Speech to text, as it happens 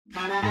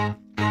Hello,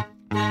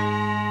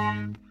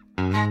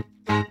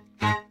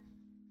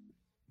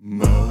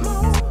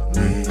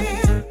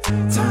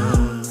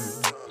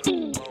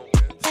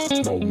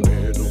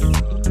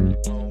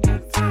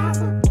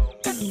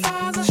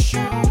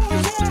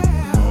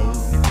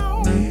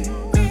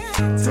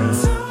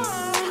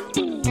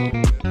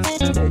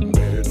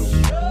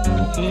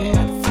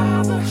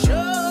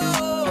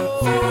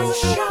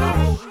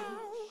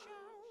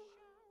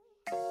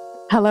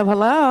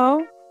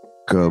 hello.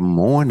 Good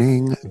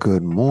morning,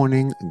 good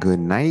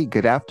night,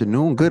 good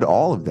afternoon, good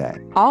all of that.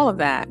 All of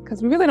that,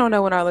 because we really don't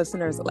know when our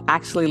listeners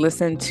actually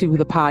listen to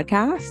the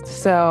podcast.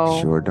 So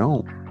Sure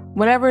don't.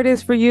 whatever it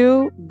is for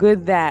you,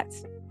 good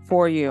that's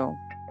for you.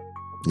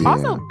 Yeah.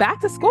 Also,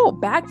 back to school.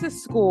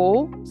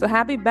 So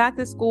happy back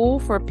to school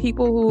for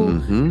people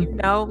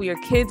who, your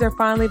kids are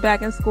finally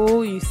back in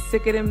school. You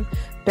sick of them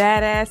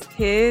badass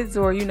kids,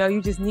 or,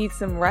 you just need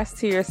some rest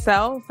to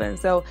yourself. And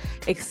so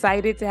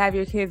excited to have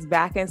your kids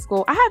back in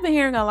school. I have been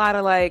hearing a lot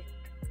of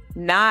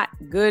not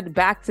good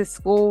back to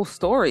school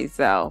stories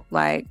though.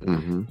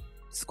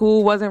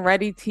 School wasn't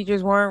ready.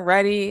 Teachers weren't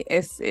ready.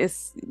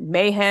 It's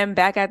mayhem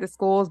back at the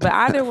schools. But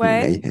either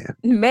way,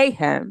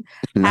 mayhem.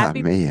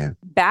 Happy mayhem.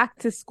 Back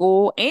to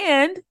school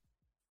and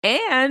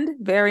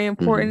very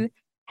important,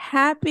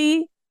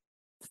 happy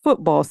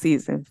football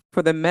season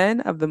for the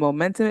men of the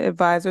Momentum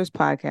Advisors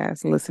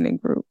podcast listening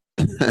group.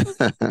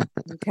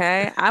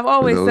 Okay. I've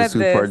always said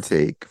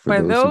this.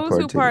 For those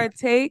who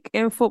partake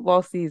in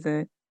football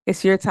season,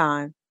 it's your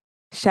time.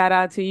 Shout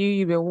out to you.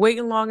 You've been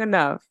waiting long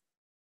enough.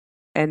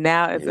 And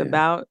now it's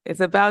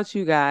about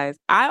you guys.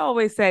 I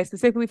always say,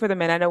 specifically for the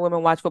men, I know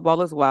women watch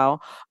football as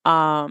well.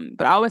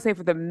 But I always say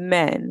for the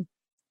men,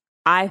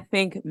 I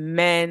think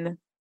men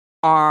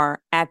are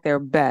at their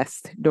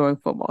best during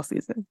football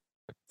season.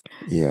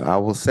 Yeah, I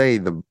will say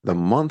the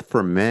month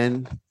for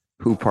men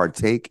who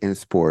partake in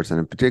sports,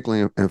 and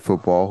particularly in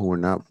football, who are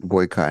not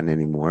boycotting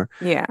anymore.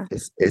 Yeah.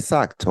 It's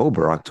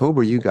October.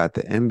 October, you got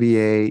the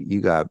NBA, you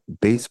got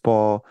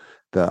baseball,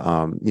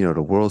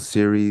 the World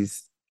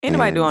Series. Ain't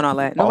nobody doing all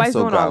that. Nobody's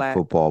doing all that.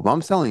 Football. But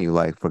I'm telling you,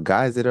 for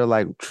guys that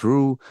are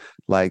true,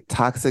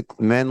 toxic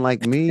men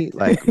like me,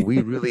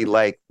 we really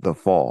like the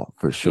fall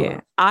for sure.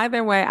 Yeah.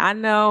 Either way, I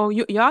know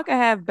y'all can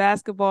have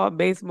basketball,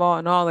 baseball,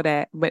 and all of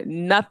that, but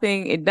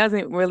it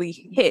doesn't really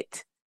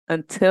hit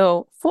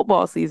until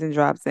football season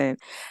drops in.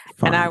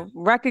 Fine. And I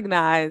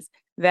recognize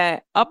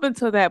that up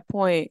until that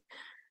point,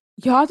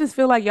 y'all just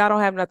feel like y'all don't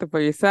have nothing for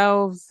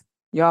yourselves.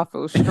 Y'all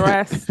feel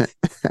stressed.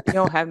 You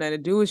don't have nothing to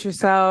do with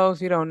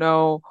yourselves. You don't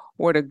know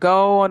where to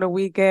go on the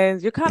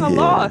weekends. You're kind of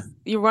lost.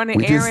 You're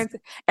running errands.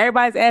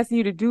 Everybody's asking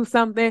you to do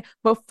something.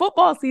 But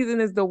football season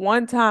is the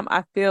one time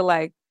I feel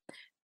like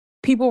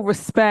people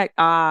respect,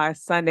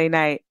 it's Sunday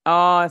night.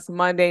 Oh, it's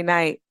Monday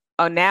night.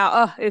 Oh,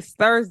 now, it's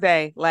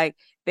Thursday.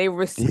 They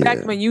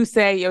respect when you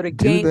say, the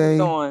game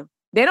is on.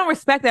 They don't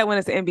respect that when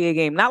it's an NBA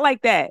game. Not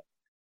like that.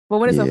 But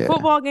when it's a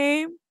football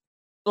game,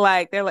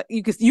 they're like,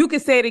 you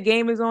could say the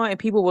game is on and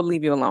people will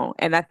leave you alone.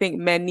 And I think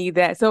men need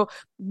that. So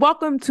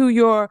welcome to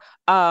your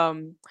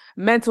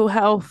mental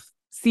health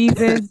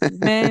season,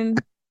 men.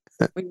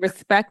 We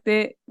respect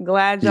it.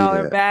 Glad y'all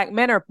are back.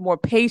 Men are more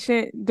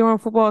patient during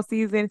football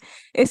season.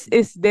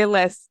 They're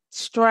less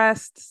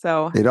stressed.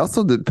 So it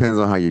also depends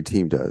on how your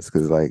team does.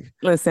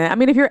 Listen, I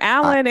mean, if you're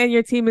Allen and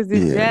your team is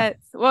the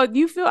Jets, well, do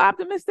you feel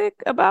optimistic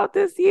about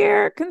this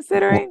year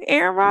considering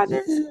Aaron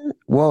Rodgers?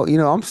 Well,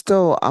 I'm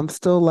still a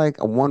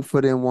 1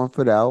 foot in, 1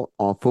 foot out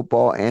on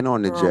football and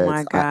on the Jets.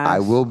 My gosh. I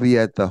will be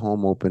at the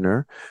home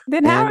opener.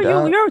 Then how are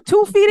you? You're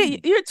 2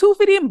 feet. You're 2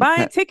 feet in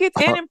buying tickets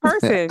and in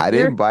person. I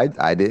didn't buy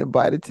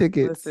the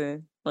tickets.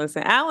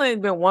 Listen.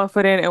 Allen's been 1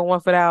 foot in and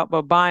 1 foot out,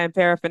 but buying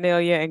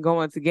paraphernalia and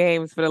going to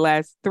games for the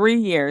last 3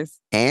 years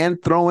and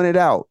throwing it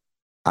out.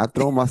 I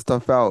throw my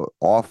stuff out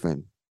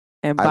often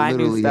and buy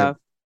new stuff.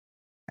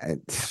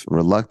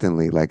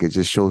 Reluctantly, it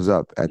just shows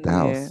up at the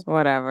house.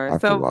 Whatever.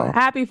 So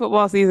happy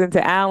football season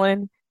to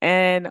Allen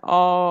and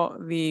all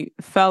the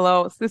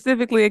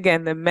specifically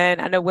again, the men.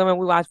 I know women,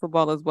 we watch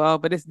football as well,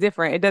 but it's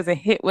different. It doesn't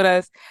hit with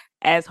us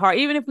as hard.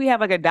 Even if we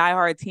have a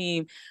diehard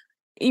team,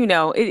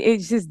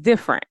 it's just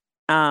different.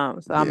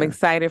 I'm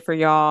excited for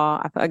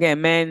y'all.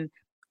 Again, men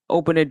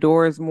open the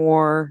doors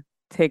more,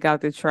 take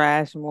out the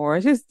trash more.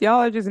 It's just,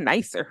 y'all are just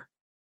nicer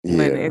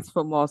when it's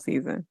football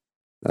season.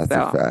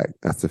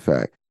 That's a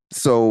fact.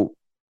 So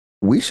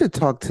we should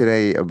talk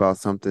today about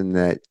something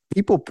that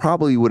people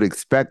probably would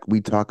expect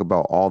we talk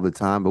about all the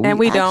time, but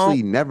we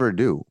actually never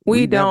do.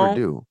 We don't. Never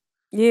do.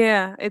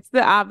 Yeah, it's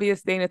the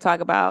obvious thing to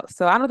talk about.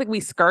 So I don't think we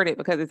skirt it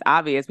because it's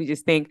obvious. We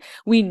just think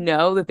we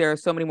know that there are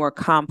so many more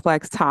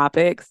complex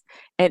topics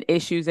and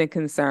issues and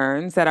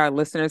concerns that our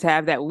listeners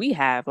have that we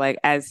have,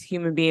 as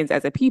human beings,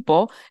 as a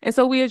people. And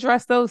so we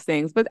address those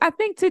things. But I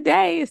think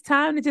today it's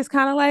time to just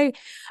kind of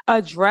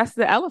address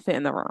the elephant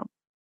in the room.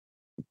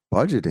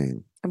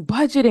 Budgeting.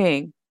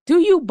 Do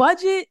you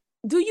budget?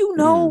 Do you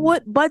know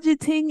what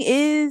budgeting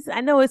is? I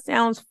know it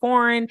sounds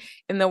foreign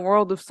in the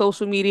world of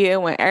social media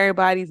when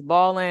everybody's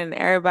balling and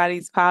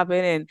everybody's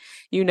popping and,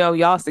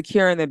 y'all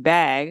securing the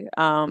bag.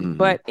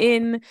 But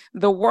in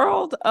the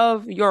world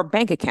of your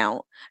bank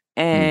account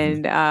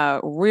and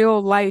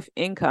real life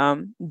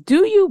income,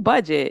 do you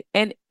budget?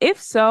 And if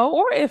so,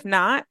 or if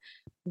not,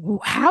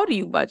 how do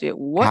you budget?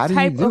 What How do you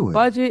type do of it?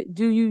 budget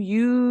do you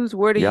use?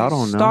 Where do you Y'all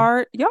don't know.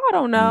 start? Y'all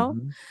don't know.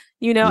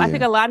 I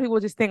think Yeah. a lot of people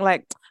just think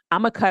like,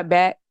 I'm gonna cut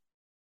back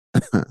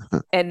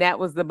and that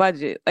was the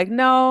budget. Like,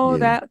 no,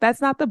 Yeah.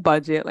 that's not the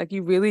budget. Like,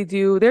 you really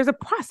do. There's a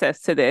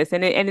process to this,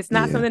 and it's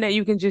not Yeah. something that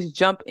you can just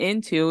jump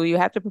into. You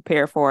have to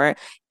prepare for it,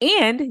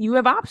 and you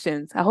have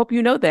options. I hope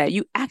you know that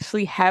you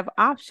actually have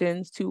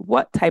options to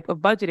what type of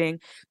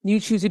budgeting you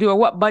choose to do or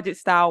what budget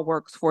style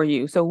works for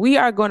you. So we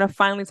are going to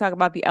finally talk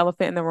about the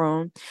elephant in the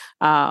room.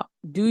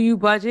 Do you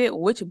budget?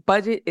 Which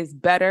budget is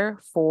better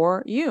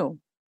for you?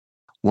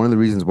 One of the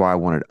reasons why I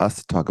wanted us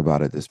to talk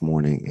about it this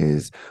morning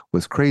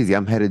was crazy.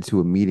 I'm headed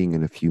to a meeting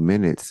in a few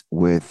minutes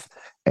with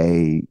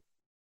a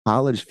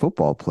college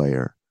football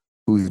player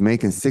who's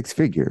making six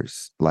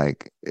figures.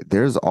 Like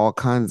there's all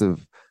kinds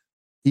of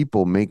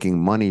people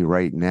making money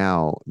right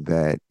now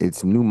that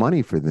it's new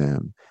money for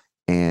them.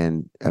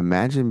 And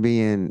imagine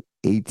being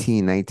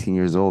 18, 19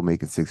 years old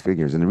making six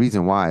figures. And the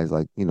reason why is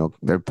like,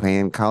 they're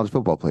paying college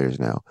football players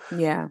now.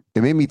 Yeah.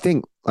 It made me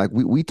think like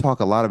we talk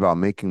a lot about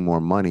making more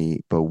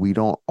money, but we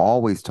don't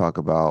always talk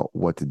about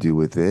what to do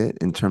with it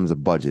in terms of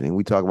budgeting.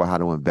 We talk about how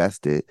to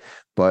invest it.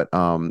 But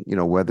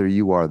whether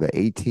you are the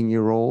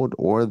 18-year-old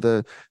or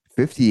the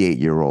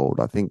 58-year-old,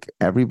 I think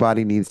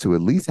everybody needs to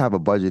at least have a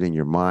budget in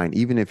your mind,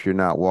 even if you're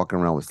not walking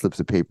around with slips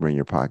of paper in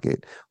your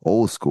pocket,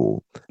 old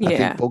school. Yeah. I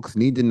think folks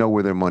need to know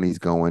where their money's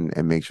going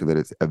and make sure that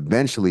it's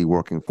eventually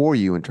working for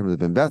you in terms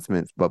of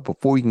investments. But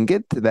before you can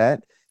get to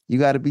that, you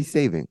got to be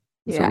saving.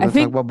 Yeah, so we're going to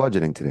talk about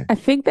budgeting today. I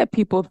think that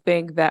people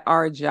think that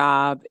our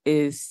job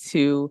is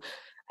to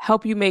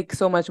help you make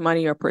so much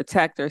money or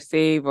protect or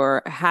save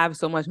or have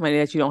so much money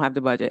that you don't have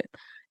to budget.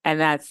 And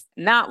that's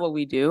not what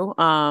we do.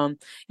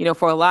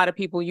 For a lot of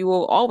people, you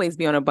will always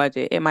be on a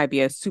budget. It might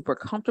be a super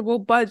comfortable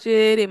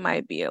budget. It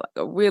might be like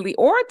a really,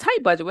 or a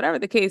tight budget, whatever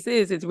the case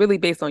is. It's really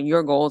based on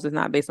your goals. It's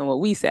not based on what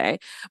we say.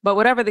 But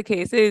whatever the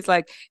case is,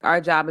 like our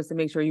job is to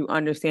make sure you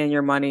understand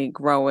your money,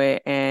 grow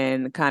it,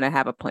 and kind of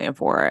have a plan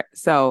for it.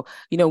 So,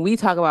 we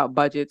talk about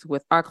budgets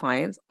with our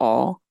clients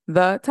all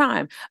the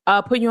time.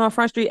 Putting you on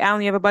Front Street,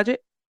 Alan, you have a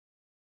budget?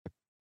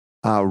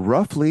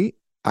 Roughly.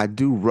 I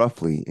do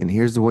roughly, and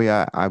here's the way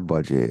I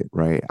budget,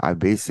 right? I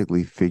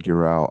basically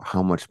figure out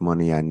how much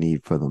money I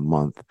need for the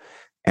month,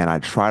 and I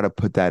try to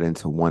put that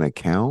into one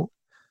account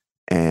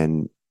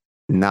and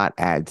not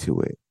add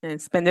to it.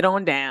 And spend it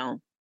on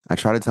down. I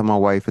try to tell my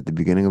wife at the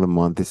beginning of the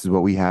month, this is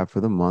what we have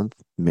for the month,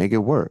 make it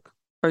work.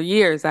 For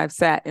years, I've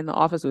sat in the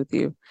office with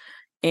you,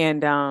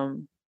 and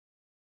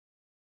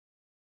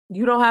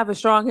you don't have a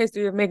strong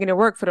history of making it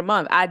work for the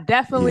month. I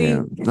definitely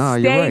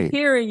stay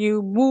hearing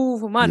you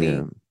move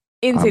money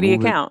into the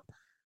account.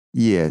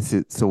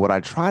 So what I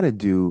try to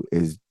do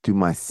is do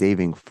my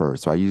saving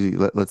first. So I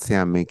usually let's say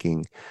I'm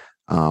making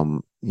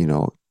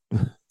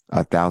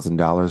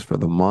 $1,000 for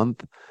the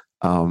month.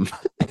 I'm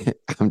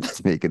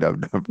just making up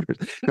numbers.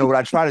 No, what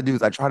I try to do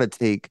is I try to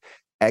take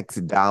X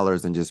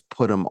dollars and just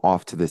put them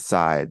off to the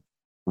side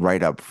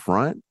right up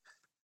front,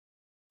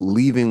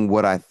 leaving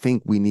what I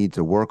think we need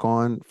to work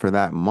on for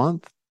that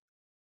month,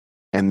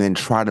 and then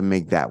try to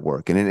make that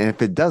work. And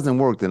if it doesn't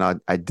work, then I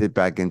dip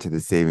back into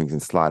the savings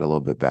and slide a little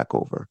bit back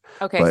over.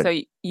 Okay,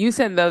 so you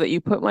said, though, that you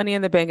put money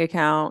in the bank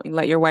account and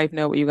let your wife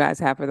know what you guys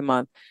have for the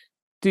month.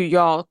 Do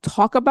y'all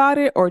talk about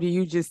it, or do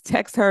you just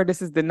text her,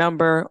 this is the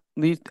number,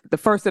 the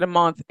first of the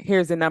month,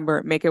 here's the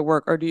number, make it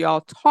work? Or do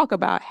y'all talk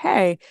about,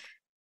 hey,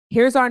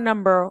 here's our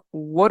number.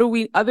 What do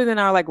we, other than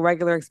our like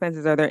regular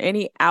expenses, are there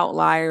any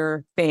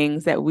outlier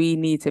things that we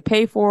need to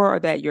pay for or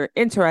that you're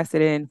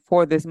interested in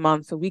for this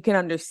month so we can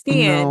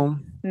understand?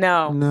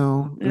 No,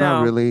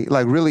 not really.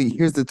 Like, really,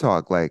 here's the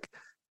talk. Like,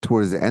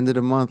 towards the end of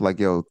the month, like,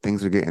 yo,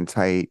 things are getting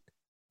tight.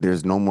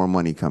 There's no more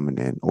money coming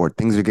in, or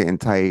things are getting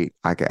tight.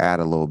 I could add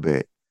a little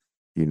bit,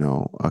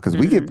 because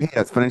we get paid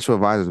as financial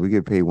advisors. We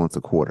get paid once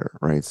a quarter,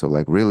 right? So,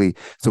 like, really,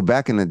 so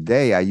back in the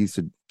day, I used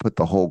to put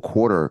the whole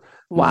quarter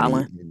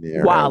money in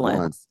there at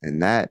once,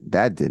 and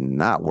that did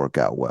not work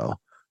out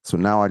well. So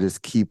now I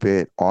just keep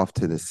it off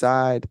to the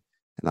side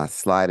and I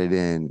slide it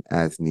in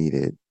as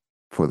needed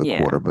for the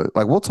quarter. But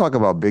like, we'll talk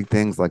about big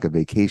things like a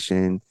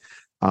vacation,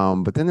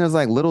 but then there's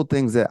like little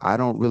things that I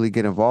don't really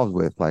get involved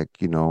with, like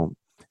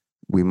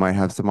we might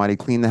have somebody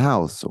clean the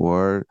house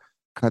or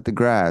cut the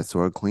grass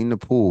or clean the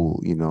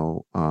pool.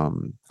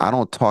 I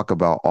don't talk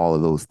about all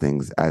of those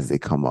things as they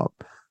come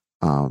up.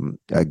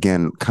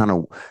 Again,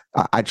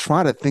 I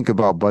try to think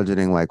about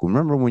budgeting. Like,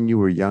 remember when you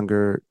were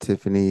younger,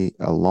 Tiffany,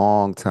 a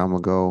long time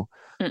ago?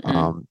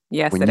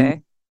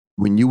 Yesterday.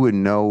 When you would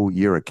know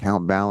your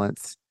account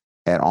balance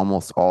at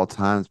almost all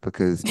times,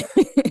 because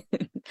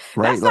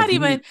right, that's not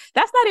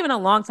even a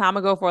long time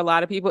ago for a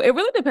lot of people. It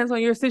really depends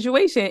on your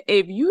situation.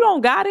 If you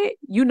don't got it,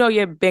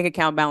 your bank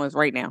account balance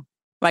right now.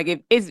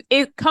 Like if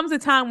it comes a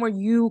time where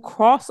you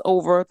cross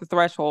over the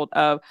threshold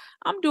of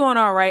I'm doing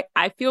all right,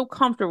 I feel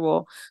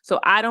comfortable, so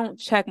I don't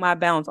check my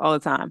balance all the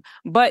time.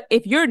 But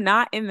if you're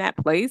not in that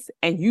place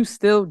and you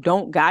still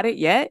don't got it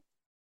yet,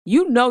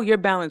 you know your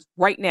balance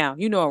right now.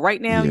 You know it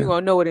right now. You're Yeah.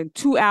 gonna know it in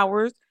 2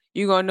 hours.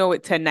 You're gonna know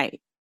it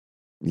tonight.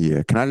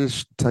 Yeah. Can I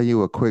just tell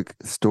you a quick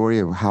story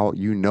of how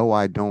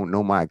I don't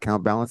know my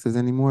account balances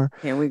anymore?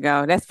 Here we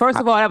go. That's first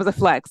I, of all, that was a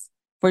flex.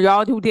 For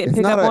y'all who didn't it's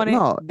pick not up a on it,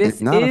 no, it's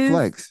this not a is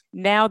flex.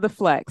 now the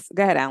flex.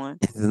 Go ahead, Alan.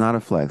 It's not a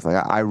flex.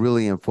 Like I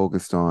really am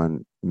focused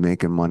on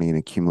making money and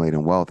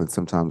accumulating wealth. And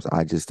sometimes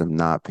I just am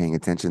not paying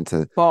attention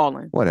to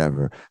Falling.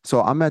 whatever.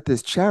 So I'm at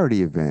this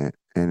charity event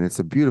and it's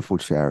a beautiful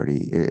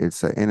charity.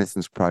 It's an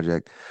Innocence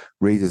Project,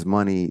 raises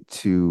money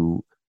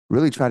to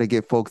really try to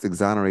get folks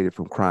exonerated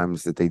from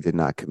crimes that they did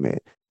not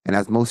commit. And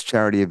as most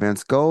charity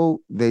events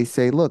go, they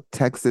say, look,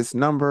 text this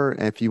number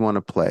if you want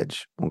to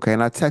pledge. Okay.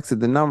 And I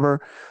texted the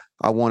number.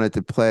 I wanted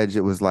to pledge.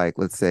 It was like,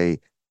 let's say,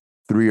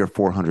 $300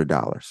 or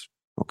 $400.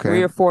 Three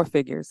Okay. or four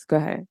figures. Go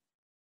ahead.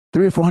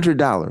 $300 or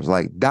 $400,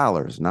 like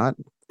dollars, not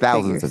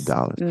thousands of Figures.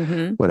 dollars,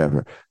 Mm-hmm.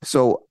 whatever.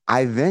 So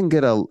I then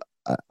get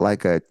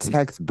like a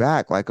text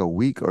back like a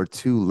week or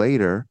two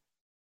later.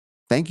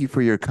 Thank you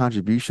for your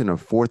contribution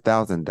of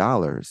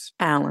 $4,000.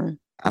 Alan.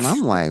 And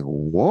I'm like,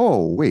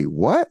 whoa, wait,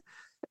 what?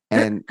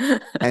 And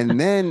and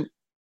then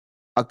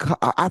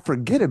I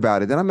forget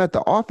about it. Then I'm at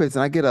the office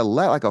and I get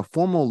like a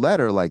formal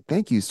letter, like,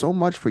 thank you so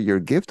much for your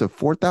gift of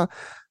 4,000.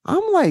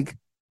 I'm like,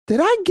 did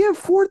I give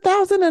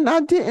 4,000 and I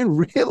didn't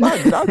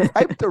realize? Did I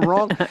type the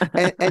wrong?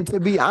 And to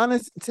be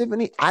honest,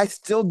 Tiffany, I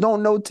still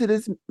don't know to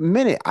this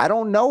minute. I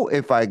don't know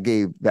if I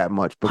gave that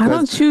much Why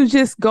because don't you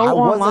just I go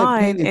wasn't online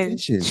paying and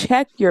attention.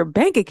 check your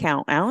bank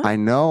account, Alan? I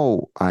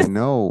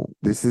know.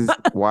 This is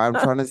why I'm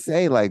trying to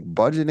say, like,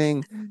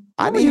 budgeting.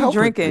 I What were need you help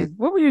with this. drinking?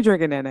 What were you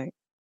drinking that night?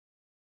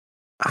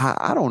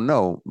 I don't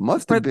know.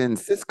 Must For have been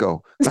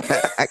Cisco.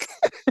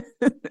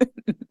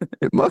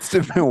 It must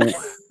have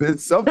been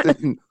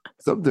something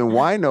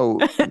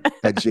wino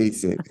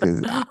adjacent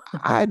because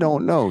I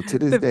don't know to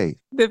this the day.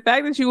 the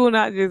fact that you will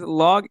not just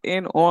log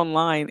in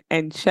online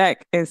and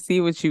check and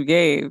see what you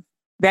gave,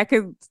 that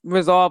could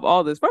resolve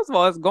all this. First of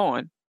all, it's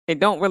gone. It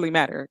don't really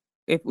matter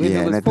if it Yeah,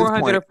 and was at this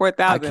 400 or point,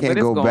 4,000, but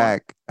it's gone.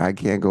 I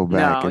can't go back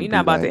No, and you're not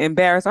be about to like,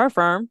 embarrass our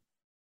firm.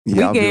 yeah,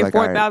 We I'll be gave like,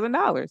 all right.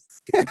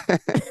 $4,000.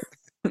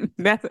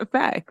 That's a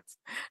fact.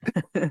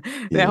 That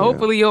Yeah.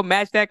 hopefully you'll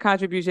match that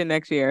contribution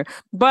next year.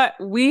 But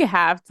we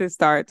have to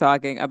start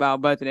talking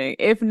about budgeting.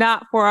 If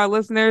not for our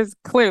listeners,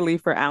 clearly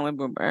for Alan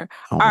Boomer.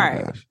 Oh All my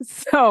right. gosh.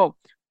 So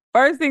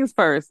first things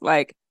first,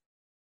 like,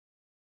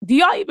 do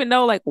y'all even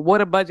know like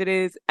what a budget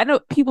is? I know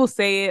people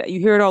say it,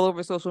 you hear it all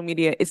over social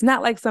media. It's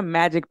not like some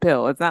magic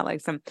pill. It's not like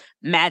some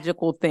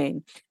magical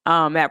thing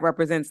that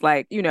represents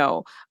like,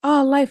 oh,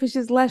 life is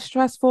just less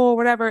stressful or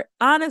whatever.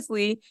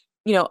 Honestly,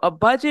 a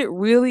budget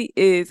really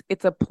is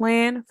it's a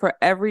plan for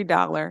every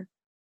dollar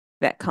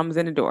that comes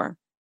in the door.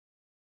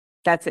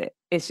 That's it.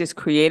 It's just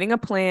creating a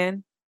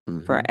plan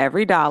for Mm-hmm.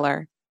 every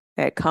dollar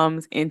that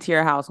comes into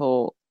your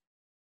household,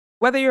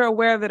 whether you're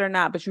aware of it or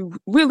not, but you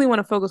really want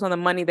to focus on the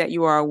money that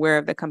you are aware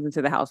of that comes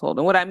into the household.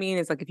 And what I mean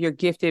is like if you're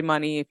gifted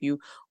money, if you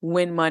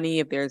win money,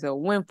 if there's a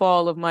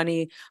windfall of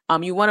money,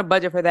 you want to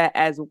budget for that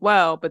as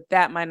well, but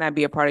that might not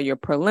be a part of your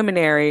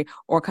preliminary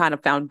or kind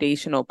of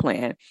foundational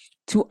plan.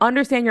 To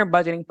understand your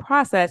budgeting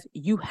process,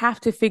 you have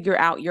to figure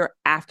out your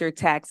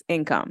after-tax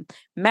income.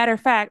 Matter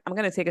of fact, I'm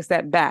going to take a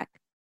step back.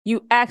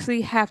 You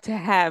actually have to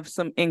have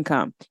some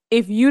income.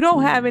 If you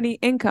don't have any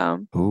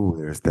income, oh,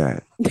 there's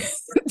that.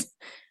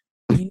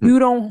 you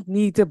don't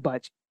need to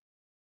budget.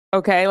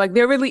 Okay. Like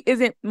there really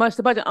isn't much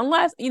to budget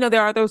unless,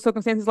 there are those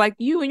circumstances like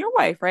you and your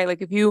wife, right?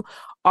 Like if you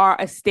are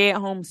a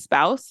stay-at-home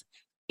spouse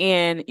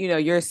and,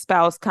 your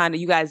spouse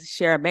you guys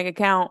share a bank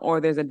account or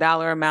there's a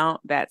dollar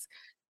amount that's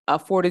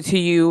afforded to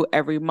you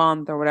every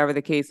month or whatever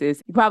the case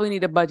is, you probably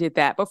need to budget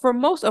that. But for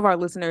most of our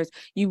listeners,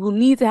 you will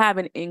need to have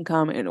an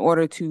income in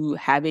order to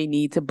have a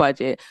need to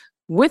budget.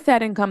 With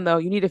that income, though,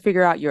 you need to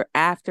figure out your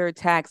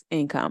after-tax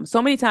income.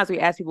 So many times we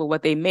ask people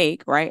what they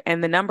make, right?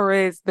 And the number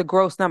is the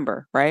gross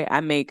number, right?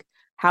 I make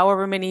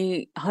however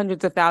many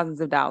hundreds of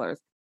thousands of dollars.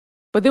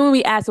 But then when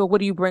we ask, well, what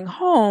do you bring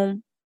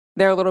home?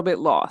 They're a little bit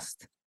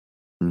lost.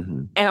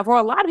 Mm-hmm. And for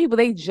a lot of people,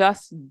 they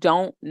just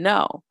don't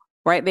know,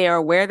 right? They are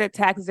aware that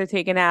taxes are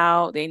taken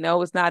out. They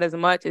know it's not as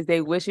much as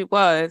they wish it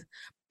was,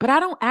 but I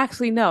don't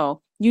actually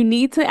know. You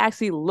need to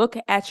actually look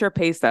at your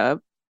pay stub,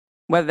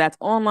 whether that's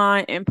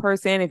online, in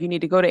person, if you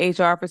need to go to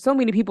HR. For so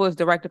many people, it's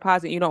direct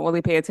deposit. You don't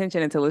really pay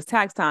attention until it's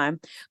tax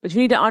time, but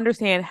you need to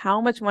understand how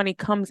much money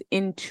comes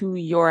into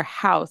your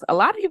house. A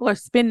lot of people are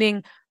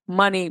spending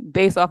money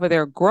based off of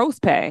their gross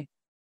pay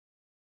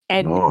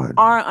and Lord.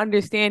 aren't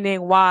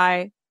understanding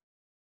why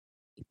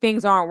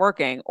things aren't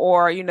working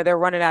or they're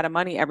running out of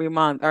money every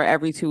month or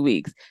every 2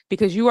 weeks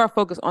because you are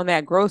focused on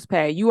that gross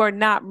pay. You are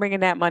not bringing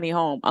that money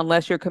home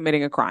unless you're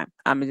committing a crime.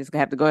 I'm just gonna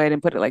have to go ahead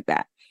and put it like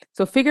that.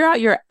 So figure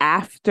out your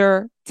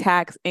after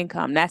tax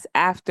income. That's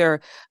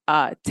after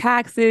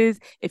taxes,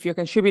 if you're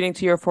contributing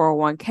to your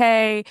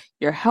 401k,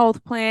 your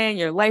health plan,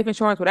 your life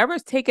insurance, whatever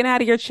is taken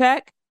out of your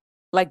check,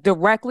 like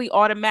directly,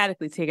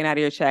 automatically taken out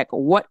of your check.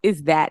 What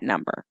is that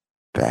number?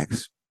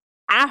 Facts.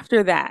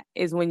 After that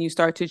is when you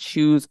start to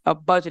choose a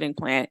budgeting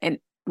plan. And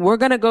we're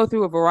going to go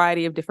through a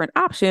variety of different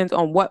options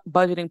on what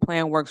budgeting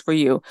plan works for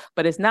you.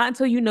 But it's not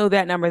until you know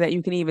that number that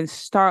you can even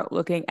start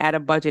looking at a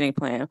budgeting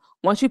plan.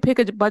 Once you pick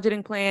a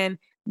budgeting plan,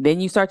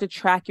 then you start to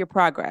track your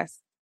progress.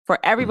 For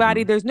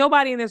everybody, there's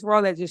nobody in this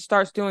world that just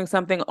starts doing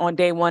something on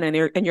day one and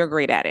you're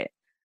great at it.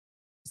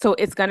 So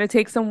it's going to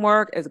take some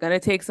work. It's going to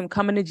take some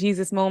coming to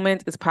Jesus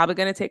moments. It's probably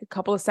going to take a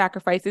couple of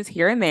sacrifices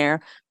here and there,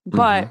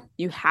 but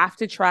you have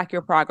to track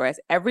your progress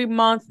every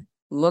month.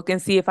 Look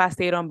and see if I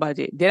stayed on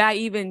budget. Did I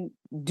even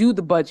do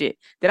the budget?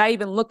 Did I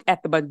even look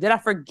at the budget? Did I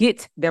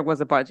forget there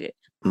was a budget?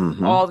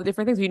 All the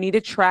different things. You need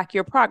to track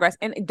your progress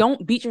and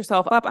don't beat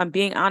yourself up. I'm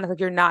being honest. Like,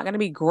 you're not going to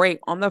be great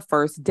on the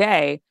first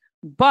day,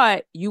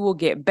 but you will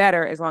get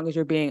better as long as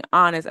you're being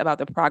honest about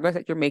the progress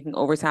that you're making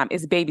over time.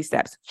 It's baby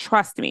steps.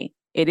 Trust me,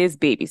 it is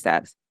baby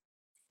steps.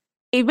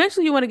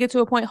 Eventually, you want to get to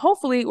a point,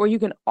 hopefully, where you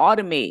can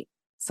automate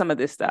some of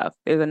this stuff.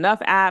 There's enough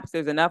apps,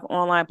 there's enough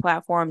online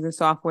platforms and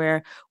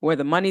software where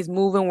the money's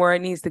moving where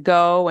it needs to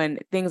go and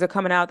things are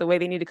coming out the way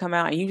they need to come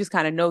out. And you just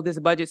kind of know this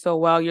budget so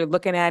well. You're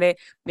looking at it.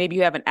 Maybe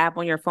you have an app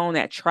on your phone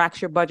that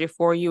tracks your budget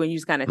for you and you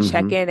just kind of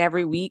check in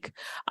every week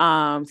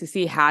to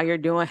see how you're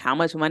doing, how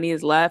much money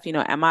is left. You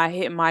know, am I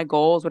hitting my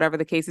goals, whatever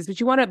the case is. But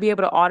you want to be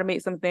able to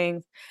automate some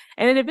things.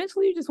 And then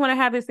eventually you just want to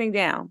have this thing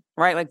down,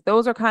 right? Like,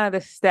 those are kind of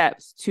the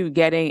steps to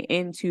getting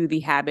into the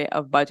habit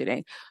of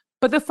budgeting.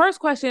 But the first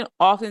question,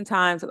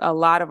 oftentimes, a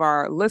lot of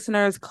our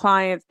listeners,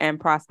 clients, and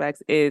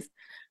prospects is,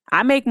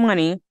 I make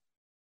money,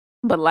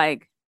 but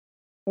like,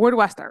 where do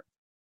I start?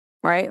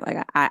 Right?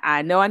 Like,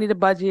 I know I need a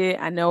budget.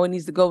 I know it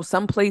needs to go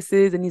some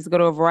places. It needs to go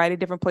to a variety of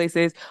different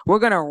places. We're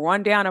going to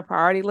run down a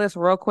priority list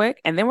real quick,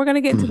 and then we're going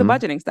to get into the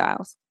budgeting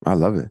styles. I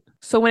love it.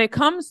 So when it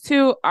comes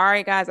to, all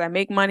right, guys, I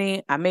make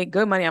money. I make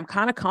good money. I'm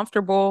kind of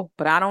comfortable,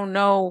 but I don't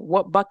know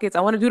what buckets.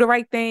 I want to do the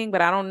right thing, but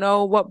I don't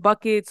know what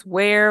buckets,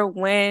 where,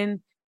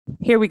 when.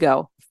 Here we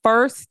go.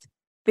 First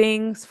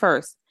things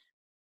first,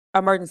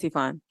 emergency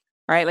fund,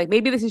 right? Like,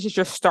 maybe this is just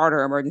your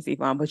starter emergency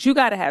fund, but you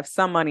got to have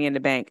some money in the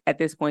bank at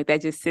this point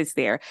that just sits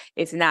there.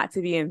 It's not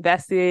to be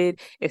invested.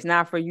 It's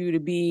not for you to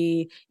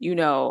be,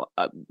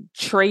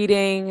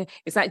 trading.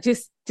 It's not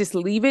just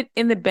leave it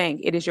in the bank.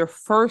 It is your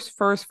first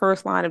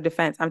line of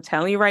defense. I'm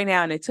telling you right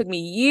now. And it took me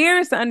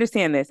years to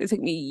understand this. I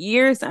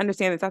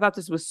thought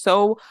this was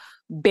so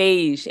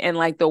beige and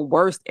like the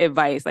worst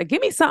advice. Like,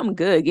 give me something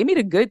good. Give me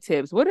the good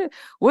tips. What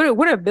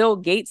are Bill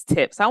Gates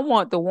tips? I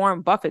want the Warren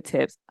Buffett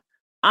tips.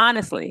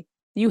 Honestly,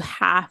 you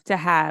have to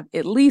have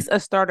at least a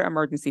starter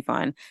emergency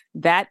fund.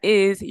 That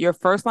is your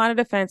first line of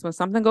defense when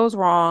something goes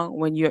wrong,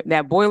 when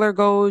that boiler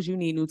goes, you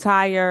need new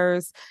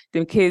tires,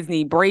 the kids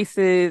need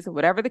braces,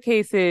 whatever the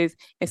case is.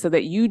 And so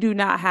that you do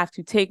not have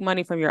to take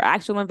money from your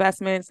actual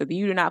investments, so that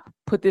you do not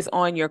put this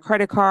on your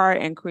credit card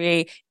and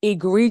create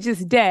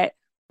egregious debt.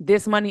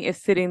 This money is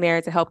sitting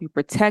there to help you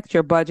protect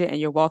your budget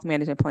and your wealth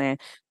management plan.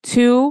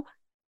 2,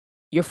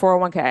 your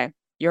 401k,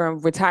 your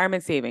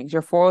retirement savings,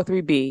 your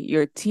 403b,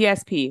 your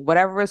TSP,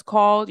 whatever it's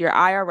called, your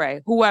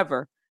IRA,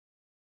 whoever.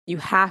 You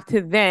have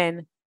to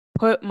then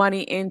put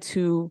money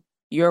into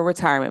your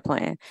retirement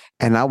plan.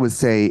 And I would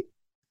say,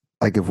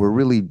 like, if we're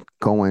really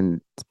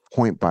going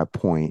point by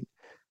point,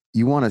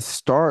 you want to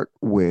start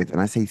with, and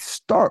I say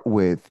start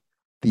with,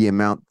 the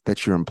amount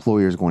that your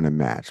employer is going to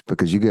match,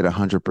 because you get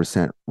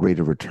 100% rate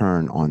of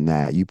return on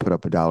that. You put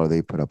up $1,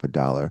 they put up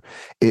 $1.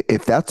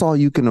 If that's all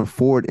you can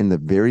afford in the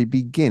very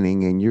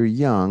beginning and you're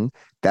young,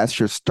 that's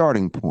your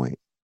starting point.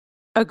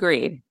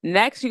 Agreed.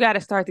 Next, you got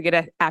to start to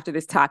get after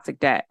this toxic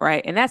debt,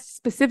 right? And that's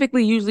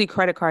specifically usually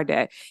credit card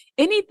debt.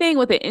 Anything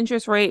with an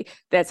interest rate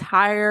that's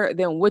higher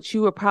than what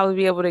you would probably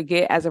be able to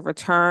get as a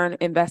return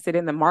invested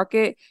in the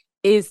market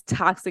is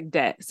toxic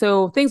debt.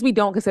 So things we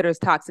don't consider as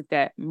toxic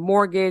debt: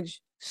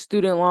 mortgage,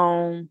 student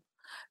loan,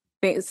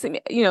 things,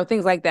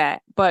 things like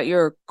that. But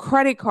your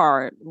credit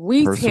card,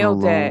 retail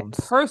debt,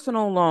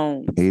 personal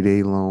loans,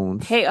 payday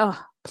loans.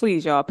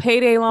 Please, y'all,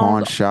 payday loans,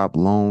 pawn shop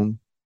loan.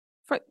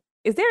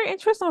 Is there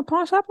interest on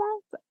pawn shop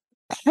loans?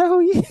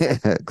 Hell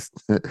yes.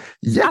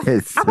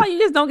 Yes. I thought you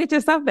just don't get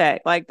your stuff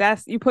back. Like,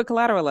 you put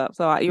collateral up.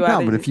 So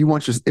but if you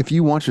want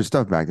your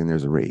stuff back, then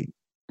there's a rate.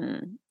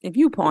 If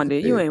you pawned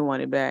it, you ain't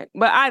want it back.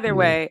 But either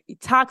way,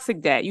 toxic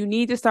debt. You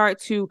need to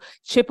start to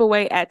chip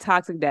away at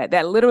toxic debt.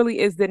 That literally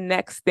is the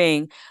next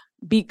thing,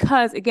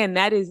 because again,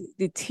 that is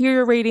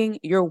deteriorating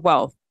your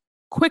wealth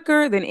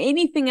quicker than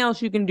anything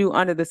else you can do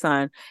under the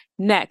sun.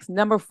 Next,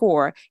 number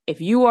 4,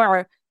 if you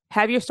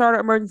have your starter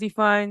emergency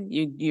fund,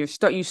 you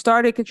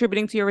started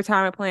contributing to your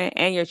retirement plan,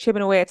 and you're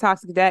chipping away at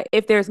toxic debt.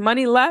 If there's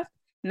money left,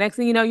 next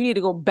thing you know, you need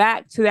to go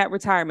back to that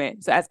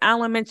retirement. So as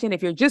Alan mentioned,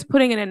 if you're just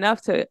putting in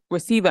enough to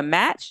receive a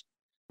match,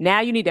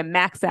 now you need to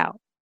max out,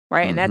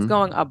 right? And that's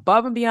going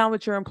above and beyond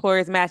what your employer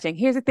is matching.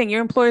 Here's the thing: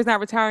 your employer is not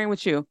retiring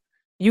with you.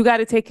 You got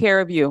to take care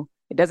of you.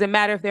 It doesn't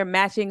matter if they're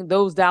matching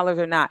those dollars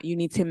or not. You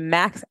need to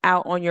max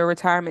out on your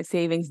retirement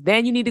savings.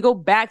 Then you need to go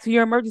back to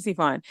your emergency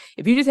fund.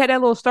 If you just had that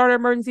little starter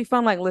emergency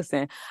fund, like,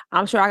 listen,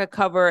 I'm sure I could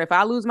cover, if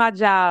I lose my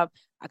job,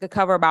 I could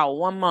cover about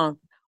 1 month,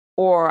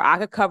 or I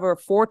could cover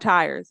 4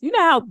 tires. You know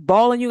how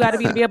balling you got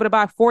to be able to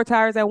buy 4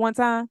 tires at one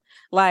time?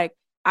 Like,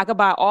 I could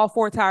buy all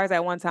 4 tires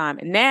at one time.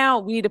 And now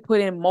we need to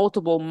put in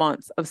multiple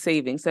months of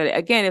savings. So that,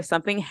 again, if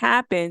something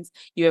happens,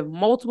 you have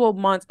multiple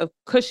months of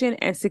cushion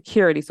and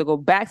security. So go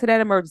back to that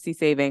emergency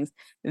savings.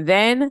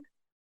 Then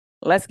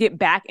let's get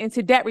back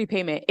into debt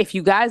repayment. If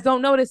you guys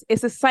don't notice,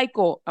 it's a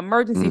cycle: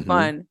 emergency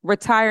fund,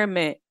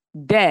 retirement,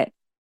 debt,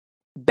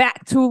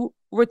 back to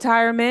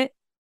retirement,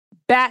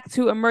 back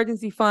to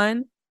emergency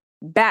fund,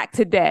 back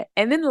to debt.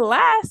 And then the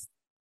last,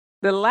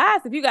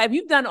 if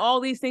you've done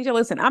all these things,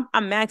 listen, I'm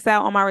maxed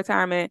out on my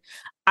retirement.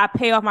 I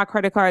pay off my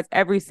credit cards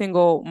every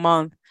single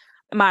month.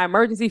 My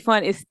emergency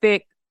fund is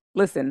thick.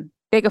 Listen,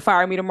 they could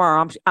fire me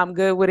tomorrow. I'm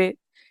good with it.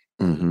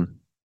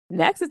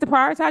 Next is to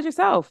prioritize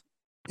yourself.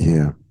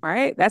 Yeah.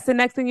 Right. That's the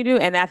next thing you do.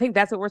 And I think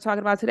that's what we're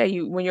talking about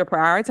today. When you're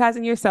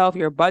prioritizing yourself,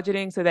 you're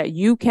budgeting so that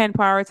you can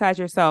prioritize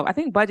yourself. I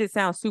think budget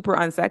sounds super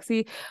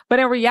unsexy, but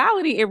in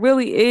reality, it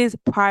really is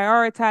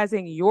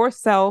prioritizing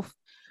yourself,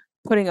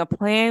 putting a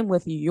plan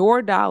with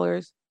your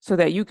dollars so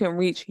that you can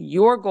reach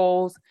your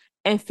goals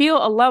and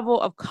feel a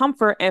level of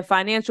comfort and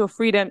financial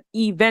freedom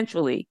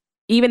eventually,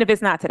 even if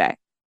it's not today.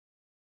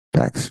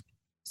 Thanks.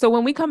 So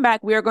when we come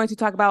back, we are going to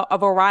talk about a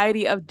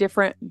variety of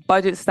different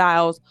budget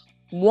styles,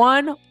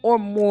 one or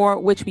more,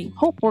 which we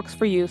hope works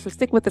for you. So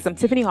stick with us. I'm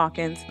Tiffany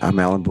Hawkins. I'm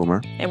Alan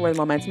Boomer. And we're the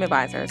Momentum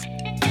Advisors.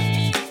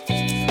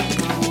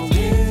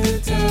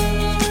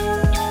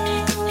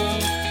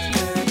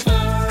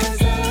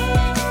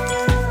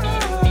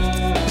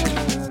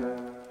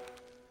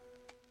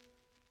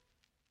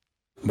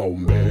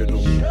 Momentum.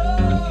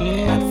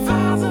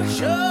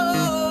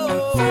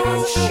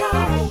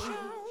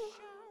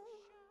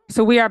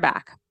 So we are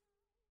back.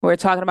 We're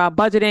talking about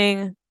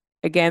budgeting.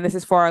 Again, this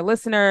is for our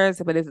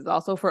listeners, but this is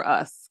also for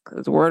us,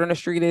 because the word on the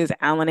street is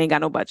Alan ain't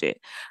got no budget.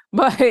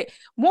 But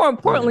more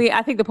importantly,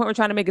 I think the point we're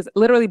trying to make is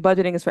literally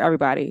budgeting is for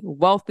everybody.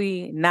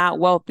 Wealthy, not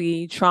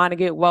wealthy, trying to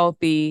get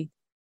wealthy,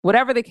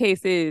 whatever the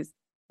case is,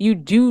 you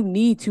do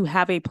need to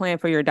have a plan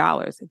for your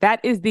dollars. That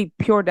is the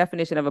pure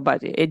definition of a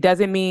budget. It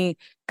doesn't mean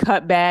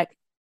cut back.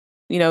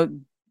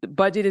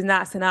 Budget is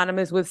not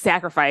synonymous with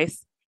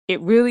sacrifice. It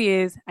really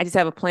is, I just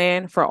have a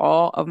plan for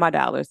all of my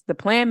dollars. The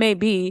plan may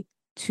be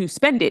to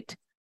spend it,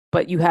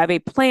 but you have a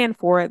plan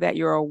for it that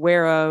you're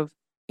aware of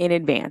in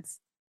advance.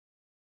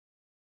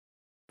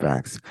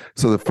 Facts.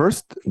 So the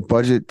first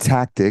budget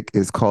tactic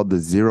is called the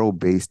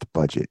zero-based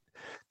budget.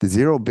 The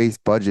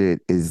zero-based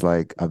budget is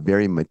like a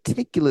very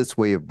meticulous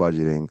way of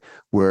budgeting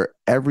where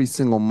every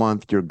single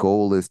month your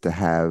goal is to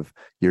have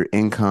your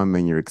income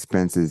and your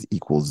expenses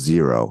equal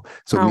zero.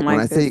 So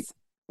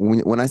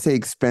when I say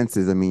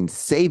expenses, I mean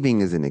saving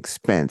is an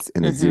expense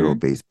in a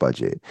zero-based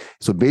budget.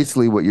 So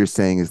basically what you're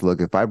saying is, look,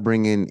 if I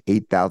bring in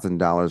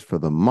 $8,000 for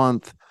the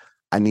month,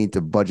 I need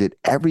to budget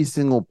every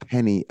single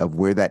penny of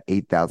where that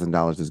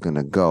 $8,000 is going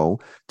to go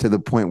to the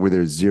point where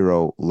there's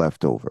zero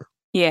left over.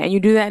 Yeah, and you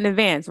do that in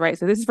advance, right?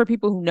 So this is for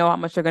people who know how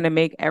much they're going to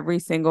make every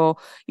single,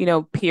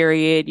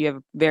 period. You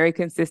have very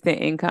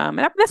consistent income.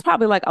 And that's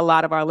probably like a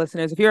lot of our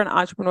listeners. If you're an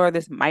entrepreneur,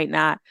 this might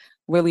not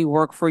really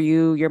work for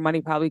you. Your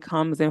money probably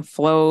comes and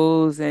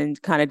flows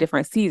and kind of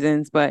different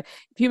seasons. But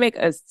if you make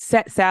a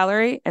set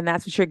salary and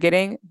that's what you're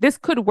getting, this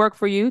could work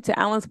for you. To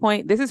Alan's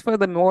point, this is for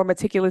the more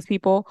meticulous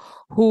people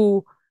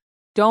who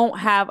don't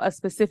have a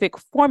specific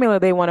formula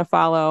they want to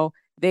follow.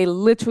 They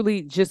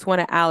literally just want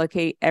to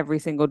allocate every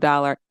single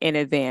dollar in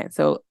advance.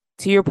 So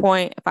to your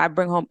point, if I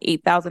bring home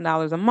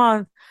 $8,000 a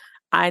month,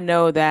 I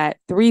know that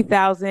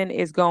 $3,000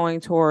 is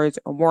going towards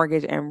a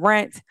mortgage and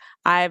rent.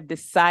 I've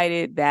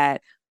decided that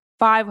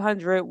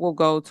 $500 will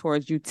go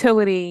towards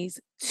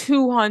utilities,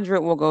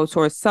 $200 will go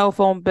towards cell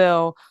phone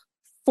bill,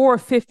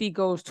 $450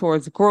 goes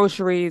towards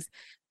groceries,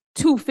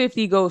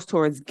 $250 goes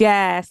towards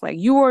gas. Like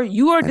you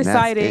are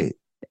deciding.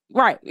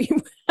 Right.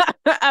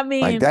 I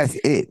mean, like that's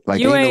it. Like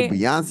ain't no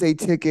Beyonce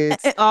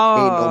tickets. Ain't no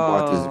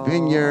Martha's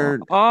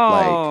Vineyard.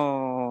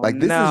 Like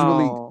this is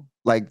really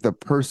like the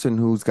person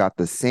who's got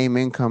the same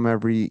income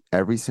every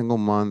single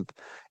month,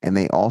 and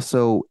they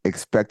also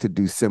expect to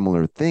do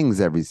similar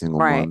things every single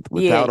month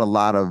without a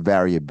lot of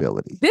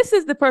variability. This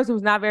is the person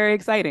who's not very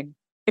exciting.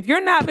 If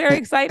you're not very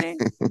exciting,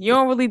 you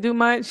don't really do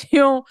much.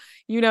 You're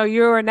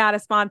not a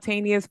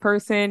spontaneous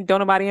person. Don't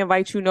nobody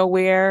invite you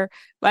nowhere.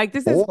 Like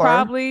this is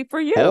probably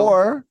for you.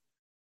 Or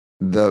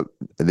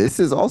this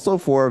is also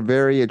for a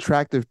very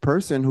attractive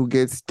person who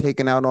gets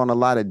taken out on a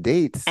lot of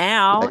dates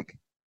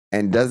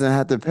and doesn't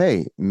have to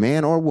pay,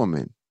 man or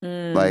woman.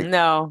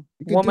 No,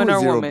 woman or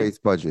woman.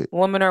 Zero-based budget.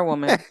 Woman or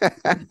woman.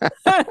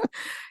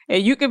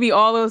 And you can be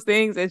all those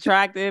things,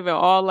 attractive and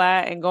all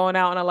that, and going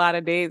out on a lot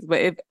of dates.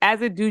 But if as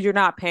a dude you're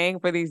not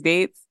paying for these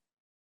dates,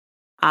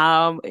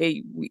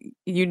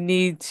 you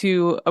need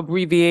to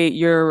abbreviate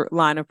your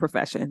line of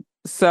profession.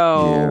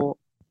 So.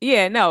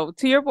 Yeah, no,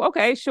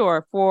 okay,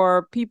 sure.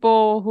 For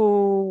people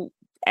who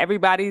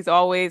everybody's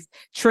always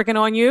tricking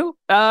on you.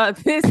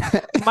 This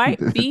might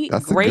be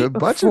That's a great good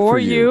budget for for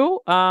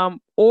you. you.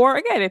 Or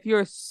again, if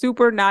you're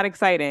super not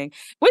exciting,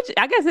 which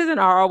I guess isn't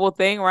a horrible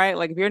thing, right?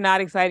 Like if you're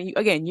not excited,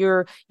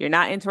 you're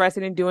not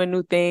interested in doing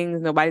new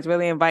things. Nobody's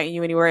really inviting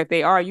you anywhere. If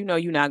they are,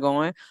 you're not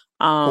going.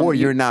 Or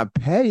You you're not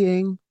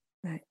paying.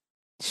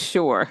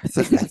 Sure.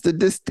 So that's the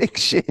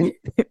distinction.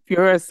 If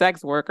you're a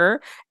sex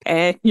worker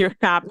and you're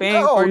not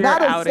paying No, for your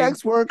not a outing.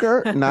 sex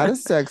worker. Not a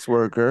sex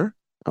worker.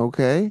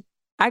 Okay.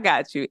 I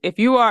got you. If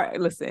you are,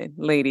 listen,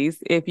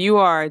 ladies, if you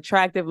are an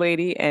attractive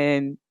lady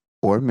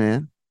or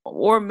man,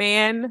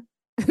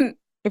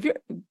 if you're,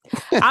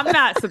 I'm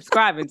not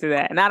subscribing to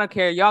that. And I don't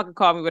care. Y'all can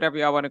call me whatever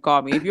y'all want to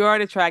call me. If you are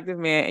an attractive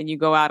man and you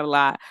go out a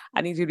lot,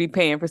 I need you to be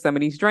paying for some of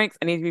these drinks.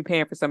 I need you to be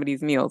paying for some of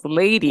these meals.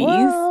 Ladies,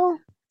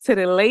 to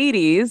the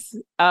ladies,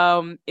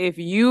 if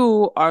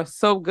you are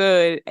so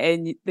good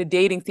and the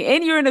dating scene,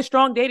 and you're in a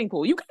strong dating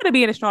pool, you got to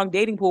be in a strong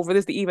dating pool for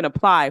this to even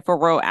apply for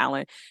real,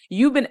 Alan.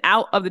 You've been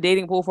out of the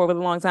dating pool for a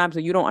really long time, so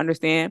you don't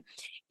understand.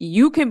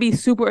 You can be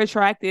super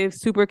attractive,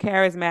 super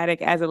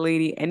charismatic as a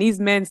lady, and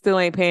these men still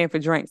ain't paying for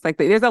drinks. Like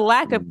there's a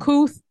lack of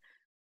couth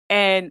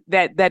and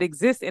that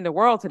exists in the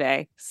world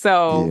today.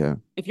 So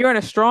if you're in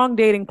a strong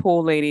dating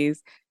pool,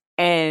 ladies,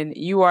 and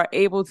you are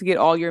able to get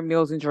all your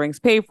meals and drinks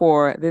paid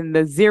for, then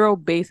the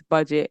zero-based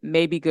budget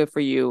may be good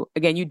for you.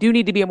 Again, you do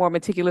need to be a more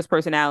meticulous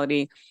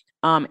personality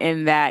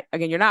in that,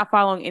 again, you're not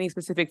following any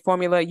specific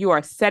formula. You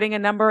are setting a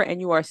number and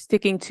you are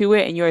sticking to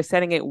it, and you are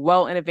setting it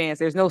well in advance.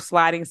 There's no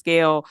sliding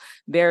scale.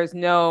 There's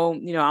no,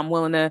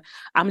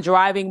 I'm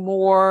driving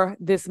more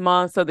this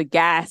month, so the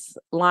gas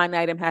line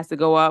item has to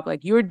go up.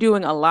 Like you're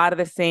doing a lot of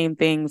the same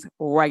things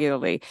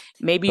regularly.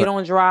 Maybe you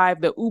don't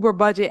drive. The Uber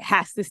budget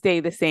has to stay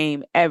the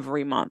same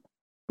every month.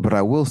 But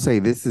I will say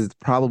this is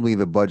probably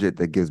the budget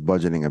that gives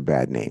budgeting a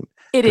bad name.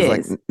 It is.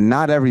 Like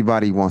not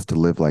everybody wants to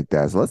live like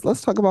that. So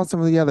let's talk about some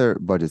of the other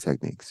budget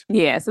techniques.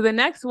 Yeah. So the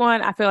next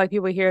one, I feel like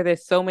people hear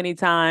this so many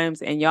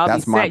times, and y'all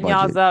be setting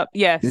y'all's up.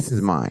 Yes. This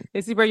is mine.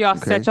 This is where y'all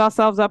set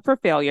yourselves up for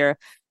failure.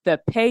 The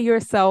pay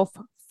yourself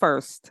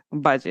first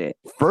budget.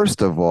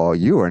 First of all,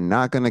 you are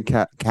not going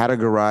to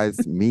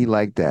categorize me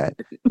like that.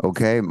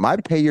 Okay. My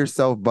pay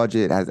yourself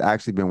budget has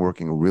actually been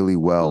working really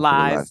well for the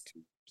last 2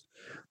 years.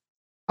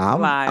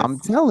 I'm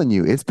telling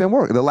you, it's been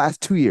working the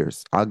last 2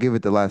 years. I'll give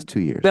it the last 2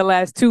 years. The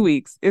last 2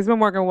 weeks. It's been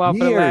working well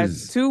for the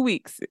last 2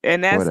 weeks.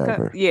 And that's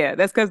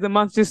because the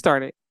month just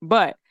started.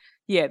 But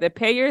yeah, the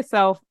pay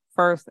yourself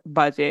first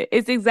budget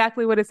is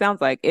exactly what it sounds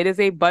like. It is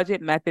a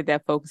budget method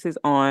that focuses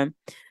on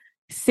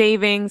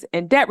savings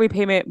and debt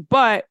repayment,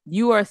 but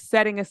you are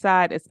setting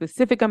aside a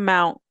specific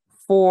amount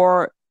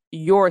for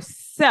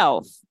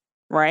yourself,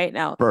 right?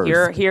 Now,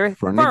 here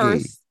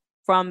first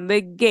from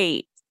the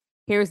gate.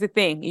 Here's the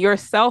thing.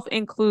 Yourself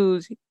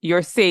includes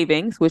your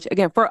savings, which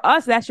again, for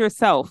us, that's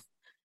yourself,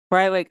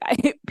 right? Like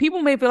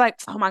people may feel like,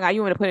 oh my God,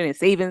 you want to put it in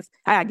savings?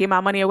 I gotta give my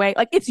money away.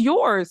 Like it's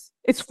yours.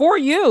 It's for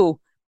you,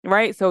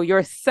 right? So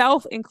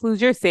yourself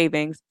includes your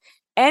savings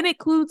and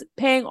includes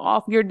paying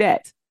off your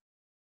debt.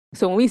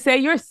 So when we say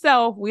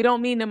yourself, we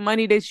don't mean the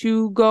money that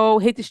you go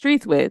hit the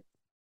streets with.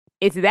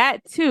 It's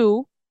that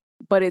too,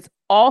 but it's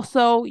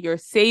also your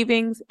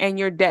savings and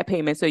your debt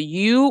payment. So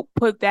you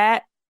put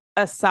that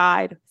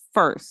aside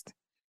first.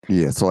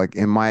 Yeah. So like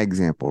in my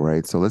example,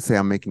 right? So let's say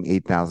I'm making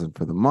 $8,000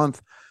 for the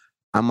month.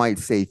 I might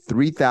say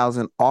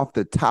 $3,000 off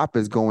the top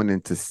is going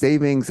into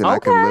savings, and I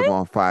can live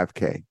on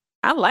 $5,000.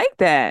 I like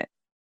that.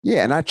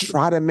 Yeah. And I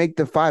try to make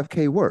the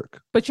 $5,000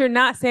 work. But you're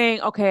not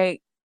saying,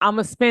 okay, I'm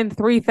going to spend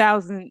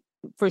 $3,000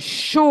 for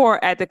sure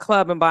at the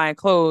club and buying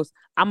clothes.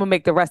 I'm going to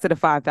make the rest of the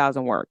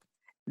 $5,000 work.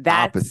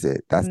 That's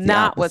opposite. That's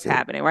not what's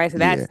happening, right?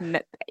 So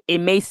it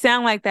may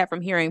sound like that from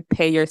hearing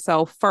pay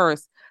yourself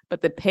first,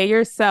 but the pay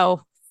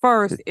yourself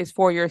first is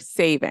for your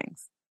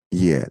savings.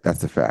 Yeah,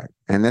 that's a fact.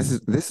 And this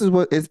is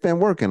what it's been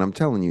working. I'm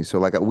telling you. So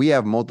like we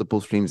have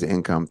multiple streams of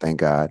income, thank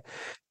God.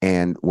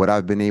 And what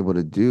I've been able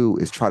to do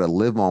is try to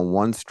live on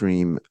one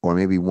stream or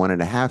maybe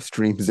 1.5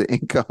 streams of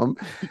income.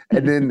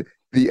 And then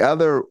the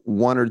other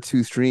 1 or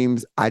 2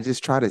 streams, I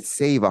just try to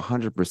save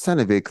 100%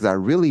 of it because I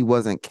really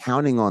wasn't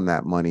counting on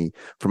that money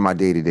for my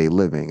day-to-day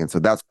living. And so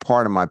that's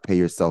part of my pay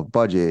yourself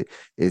budget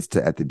is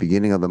to, at the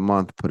beginning of the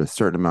month, put a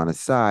certain amount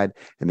aside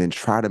and then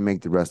try to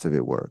make the rest of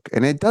it work.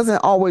 And it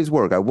doesn't always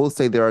work. I will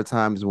say there are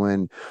times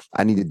when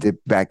I need to dip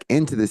back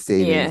into the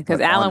savings. Yeah,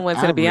 because Alan went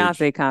to the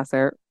Beyonce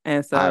concert.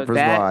 And so first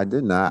of all, I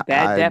did not.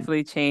 That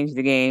definitely changed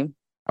the game.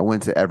 I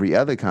went to every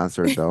other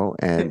concert though,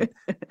 and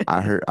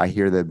I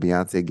hear that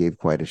Beyonce gave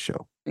quite a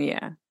show.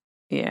 Yeah.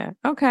 Yeah.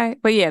 Okay.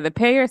 But yeah, the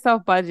pay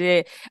yourself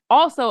budget.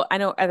 Also, I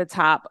know at the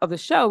top of the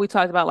show, we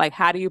talked about like,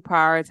 how do you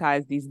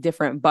prioritize these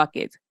different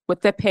buckets?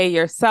 With the pay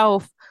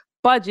yourself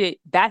budget,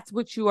 that's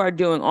what you are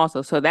doing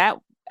also. So that,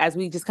 as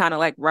we just kind of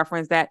like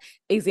reference that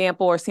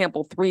example or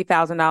sample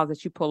 $3,000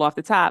 that you pull off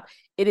the top,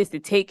 it is to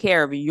take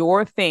care of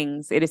your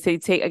things. It is to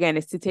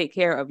take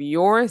care of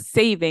your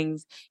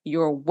savings,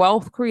 your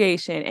wealth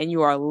creation, and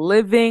you are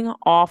living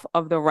off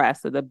of the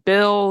rest of the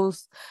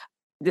bills,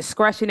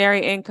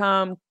 discretionary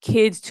income,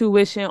 kids'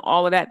 tuition,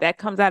 all of that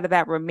comes out of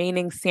that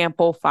remaining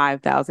sample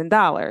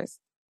 $5,000.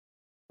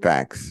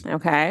 Facts.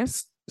 Okay.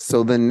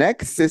 So the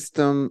next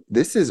system,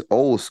 this is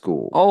old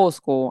school. Old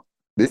school.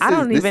 This I is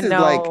don't even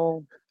know. like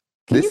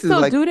Can you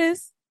still do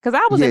this? Because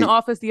I was in the yeah.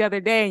 office the other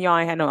day and y'all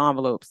ain't had no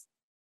envelopes.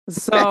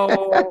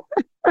 So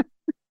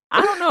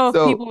I don't know if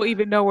So people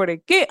even know where to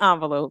get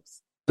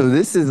envelopes. So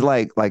this is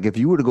like if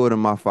you were to go to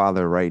my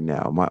father right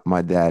now,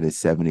 my dad is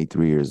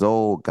 73 years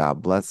old.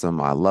 God bless him.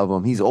 I love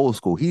him. He's old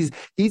school. He's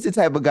the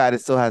type of guy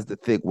that still has the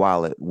thick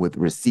wallet with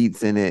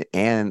receipts in it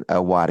and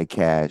a wad of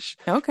cash.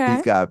 Okay.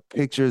 He's got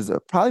pictures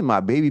of probably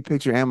my baby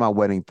picture and my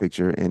wedding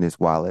picture in his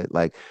wallet.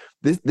 Like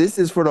this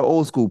is for the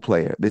old school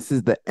player. This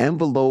is the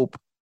envelope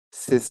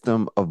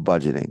system of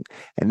budgeting.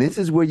 And this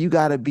is where you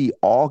got to be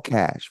all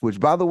cash, which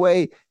by the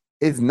way,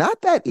 it's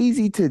not that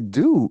easy to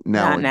do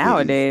nowadays. Not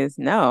nowadays,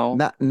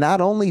 no.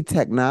 Not only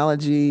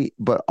technology,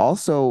 but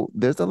also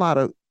there's a lot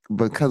of,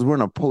 because we're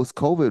in a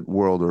post-COVID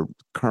world or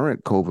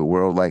current COVID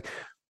world, like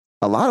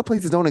a lot of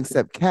places don't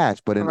accept cash,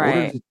 but in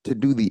order to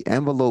do the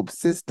envelope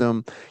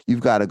system,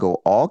 you've got to go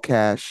all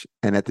cash.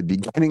 And at the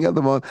beginning of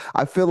the month,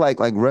 I feel like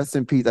rest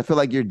in peace, I feel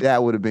like your dad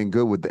would have been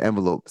good with the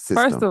envelope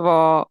system. First of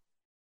all,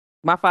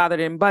 my father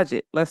didn't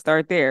budget. Let's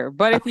start there.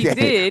 But if he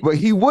did, but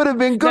he would have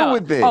been good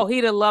with it. Oh,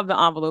 he'd have loved the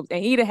envelopes,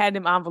 and he'd have had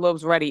them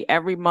envelopes ready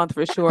every month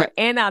for sure.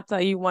 And I'll tell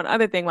you one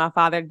other thing, my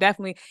father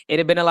definitely, it'd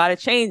have been a lot of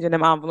change in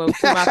them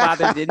envelopes too. My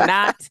father did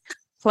not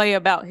play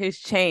about his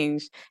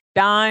change.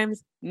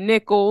 Dimes,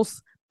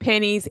 nickels,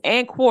 pennies,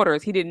 and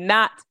quarters. He did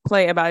not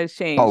play about his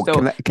change. Oh, so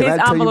his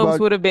envelopes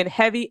would have been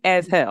heavy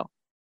as hell.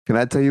 Can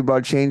I tell you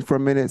about change for a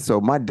minute? So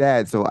my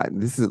dad,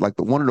 this is like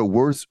one of the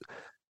worst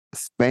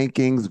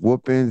spankings,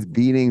 whoopings,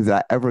 beatings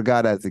I ever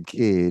got as a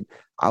kid.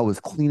 I was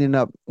cleaning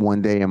up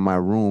one day in my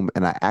room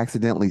and I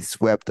accidentally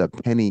swept a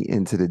penny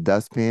into the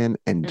dustpan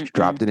and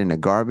dropped it in the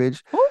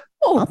garbage.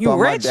 Oh, you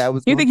rich?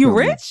 You think you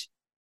rich?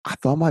 I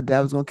thought my dad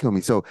was going to kill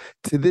me. So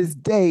to this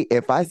day,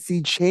 if I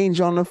see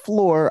change on the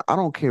floor, I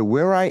don't care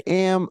where I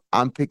am,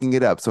 I'm picking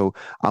it up. So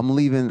I'm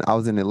leaving. I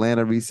was in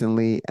Atlanta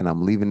recently and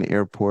I'm leaving the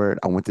airport.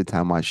 I went to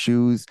tie my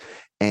shoes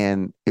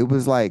and it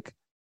was like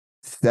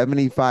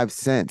 75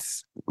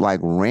 cents, like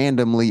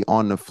randomly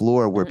on the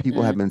floor where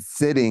people have been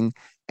sitting.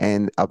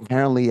 And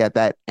apparently at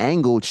that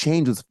angle,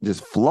 change was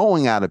just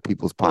flowing out of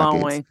people's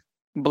pockets.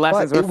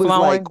 Blessings were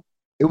flowing.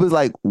 It was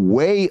like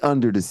way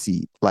under the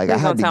seat. Like please I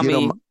had to get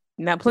me.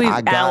 Now, please,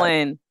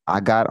 Alan. I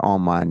got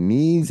on my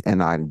knees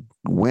and I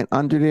went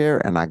under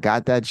there and I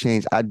got that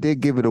change. I did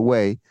give it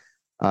away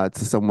to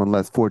someone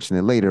less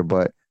fortunate later,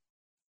 but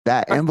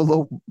that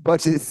envelope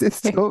budget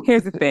system.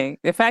 Here's the thing.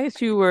 The fact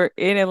that you were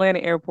in Atlanta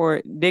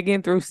airport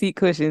digging through seat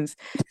cushions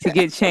to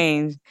get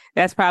change,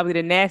 that's probably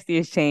the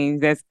nastiest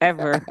change that's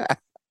ever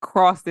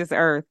crossed this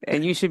earth.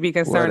 And you should be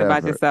concerned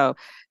about yourself.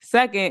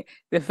 Second,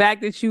 the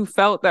fact that you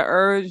felt the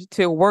urge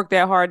to work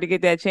that hard to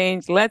get that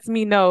change lets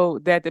me know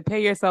that the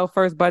pay yourself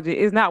first budget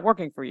is not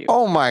working for you.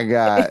 Oh my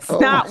God. It's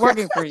not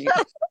working for you.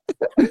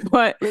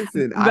 But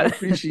listen, I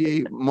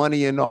appreciate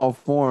money in all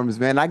forms,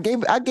 man. I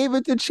gave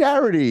it to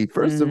charity.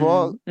 First of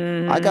all,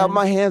 I got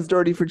my hands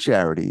dirty for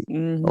charity.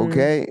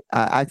 Okay,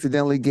 I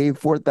accidentally gave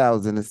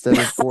 4,000 instead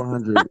of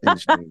 400 in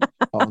change.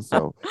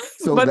 Also,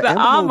 so but the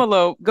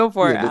envelope, go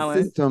for it, Alan.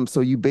 The system.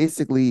 So you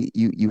basically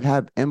you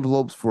have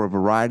envelopes for a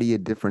variety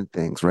of different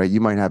things, right?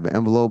 You might have an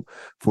envelope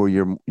for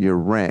your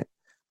rent.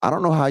 I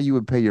don't know how you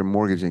would pay your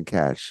mortgage in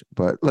cash,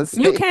 but let's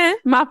say you can.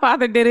 My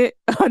father did it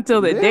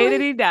until the day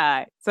that he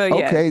died. So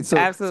yeah, okay, so,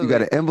 absolutely. So you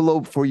got an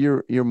envelope for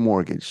your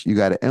mortgage. You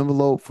got an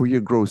envelope for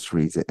your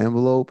groceries. An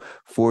envelope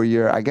for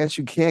your. I guess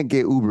you can't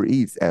get Uber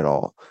Eats at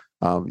all.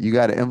 You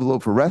got an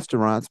envelope for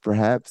restaurants,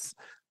 perhaps.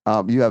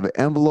 You have an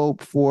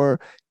envelope for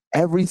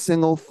every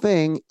single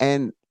thing,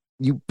 and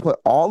you put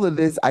all of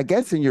this, I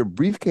guess, in your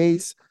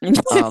briefcase.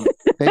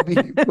 Maybe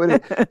you put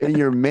it in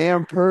your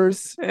man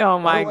purse. Oh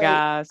my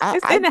gosh.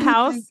 It's in the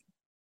house.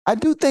 I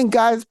do think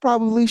guys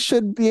probably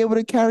should be able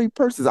to carry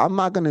purses. I'm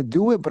not going to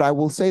do it, but I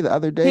will say the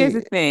other day. Here's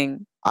the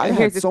thing. I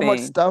had so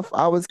much stuff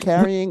I was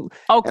carrying.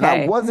 Okay. And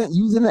I wasn't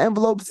using the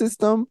envelope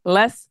system.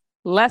 Let's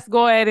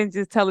go ahead and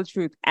just tell the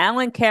truth.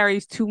 Alan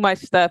carries too much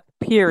stuff,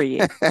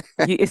 period.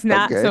 It's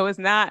not, so it's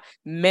not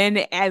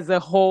men as a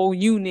whole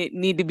unit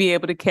need to be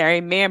able to carry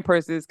man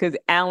purses because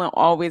Alan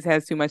always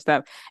has too much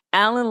stuff.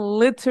 Alan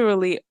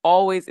literally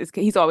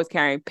he's always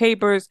carrying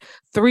papers,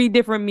 3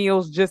 different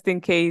meals just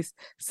in case,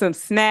 some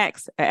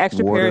snacks, an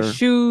extra pair of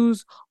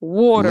shoes,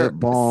 water, lip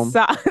balm,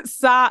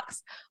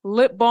 socks,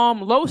 lip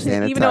balm, lotion,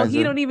 sanitizer. even though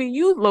he don't even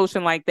use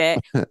lotion like that.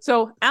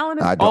 So Alan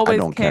is always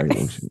I don't carry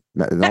lotion.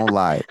 Don't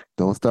lie.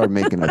 Don't start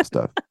making up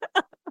stuff.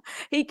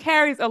 He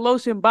carries a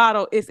lotion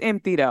bottle. It's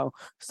empty though.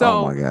 So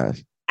oh my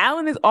gosh.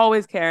 Alan is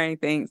always carrying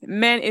things.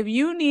 Man, if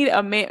you need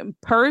a man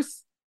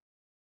purse,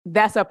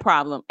 that's a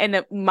problem.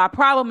 And my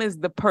problem is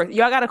the purse.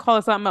 Y'all got to call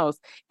it something else.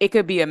 It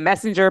could be a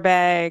messenger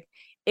bag.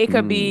 It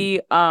could Mm.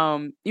 be, I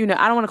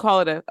don't want to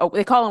call it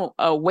they call them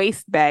a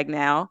waist bag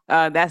now.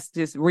 That's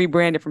just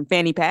rebranded from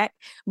fanny pack.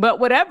 But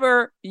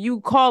whatever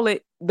you call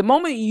it, the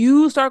moment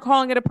you start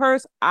calling it a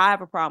purse, I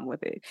have a problem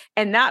with it.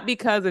 And not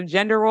because of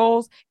gender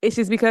roles. It's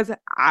just because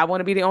I want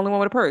to be the only one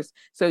with a purse.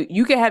 So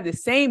you can have the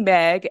same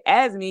bag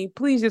as me.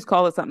 Please just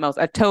call it something else.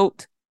 A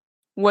tote,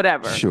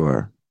 whatever.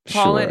 Sure,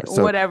 Call sure. it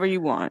whatever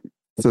you want.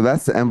 So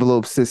that's the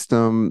envelope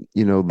system.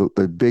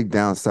 The big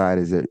downside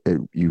is that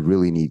you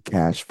really need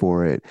cash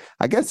for it.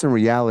 I guess in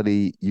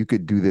reality, you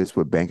could do this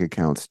with bank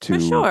accounts For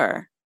too.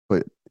 sure.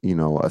 Put,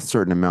 a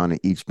certain amount in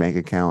each bank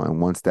account.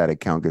 And once that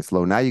account gets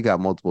low, now you got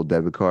multiple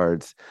debit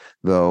cards,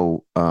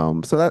 though.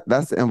 So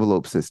that's the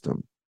envelope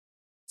system.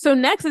 So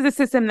next is a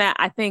system that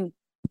I think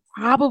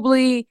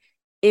probably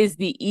is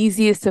the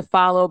easiest to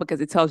follow because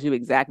it tells you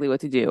exactly what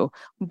to do.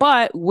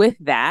 But with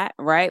that,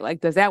 right, like,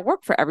 does that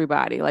work for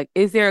everybody? Like,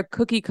 is there a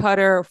cookie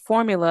cutter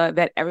formula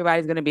that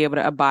everybody's going to be able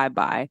to abide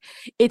by?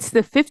 It's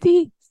the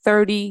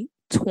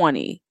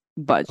 50-30-20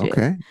 budget.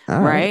 Okay. All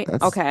right. Right.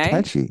 That's Okay.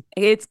 catchy.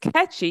 It's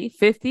catchy.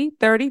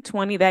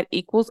 50-30-20, that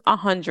equals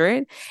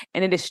 100.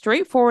 And it is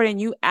straightforward and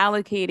you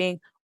allocating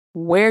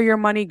where your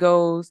money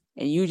goes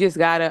and you just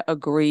got to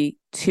agree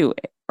to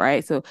it.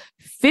 Right. So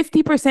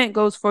 50%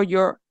 goes for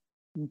your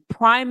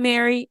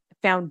primary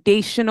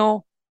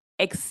foundational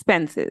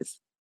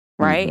expenses,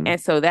 right? Mm-hmm. And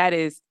so that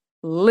is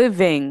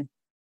living.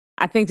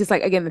 I think just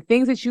like, again, the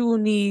things that you will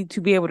need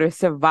to be able to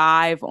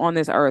survive on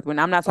this earth. When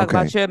I'm not talking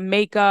Okay. about your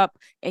makeup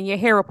and your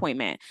hair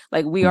appointment,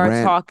 like we are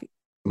Rent, talking,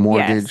 yes,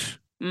 mortgage,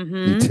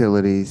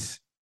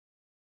 utilities.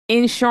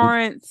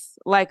 insurance,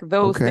 like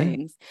those Okay.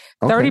 things.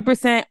 Okay.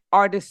 30%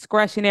 are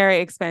discretionary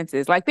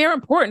expenses. Like they're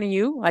important to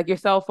you, like your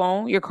cell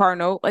phone, your car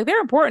note, like they're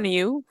important to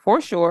you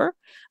for sure.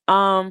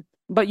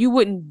 But you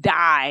wouldn't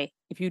die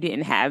if you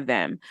didn't have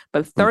them.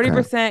 But Okay.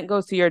 30%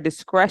 goes to your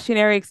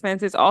discretionary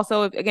expenses.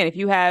 Also, if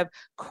you have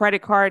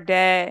credit card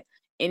debt,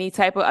 any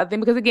type of thing,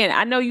 because again,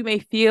 I know you may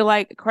feel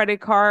like credit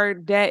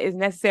card debt is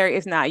necessary.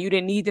 It's not. You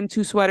didn't need them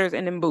 2 sweaters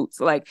and them boots.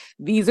 Like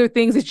these are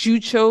things that you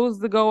chose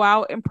to go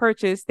out and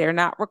purchase. They're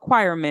not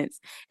requirements.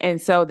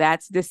 And so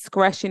that's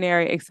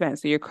discretionary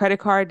expense. So your credit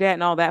card debt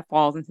and all that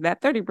falls into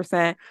that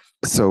 30%.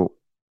 So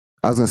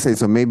I was gonna say,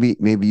 so maybe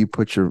you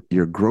put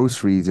your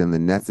groceries in the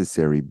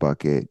necessary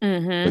bucket,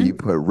 but you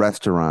put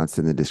restaurants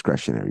in the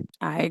discretionary.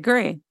 I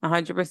agree,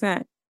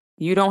 100%.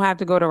 You don't have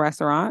to go to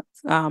restaurants,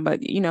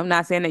 but I'm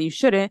not saying that you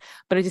shouldn't,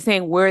 but it's just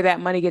saying where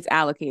that money gets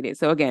allocated.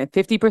 So again,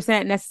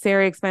 50%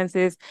 necessary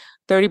expenses,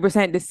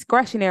 30%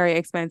 discretionary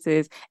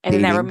expenses, and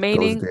then that Dating goes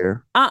remaining,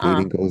 there.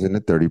 Dating goes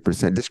into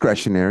 30%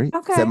 discretionary.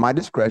 It's at okay, my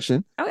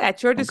discretion. okay,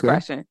 at your Okay.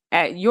 discretion,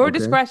 at your Okay.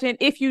 discretion,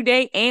 if you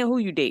date and who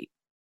you date.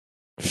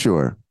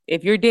 Sure.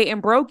 If you're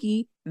dating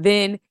brokey,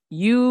 then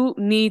you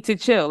need to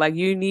chill. Like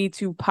you need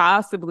to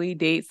possibly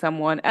date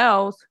someone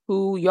else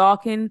who y'all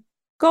can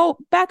go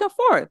back and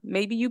forth.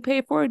 Maybe you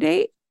pay for a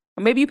date,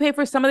 or maybe you pay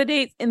for some of the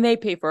dates and they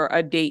pay for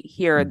a date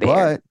here or there.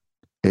 But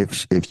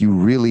if you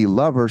really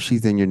love her,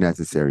 she's in your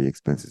necessary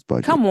expenses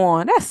budget. Come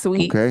on, that's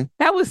sweet. Okay.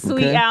 That was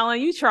sweet, Okay.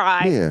 You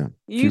try. Yeah.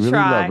 You if you try.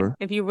 really love her,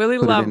 If you really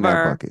put love it in her,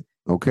 that bucket.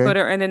 Okay. put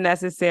her in the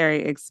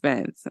necessary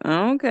expense.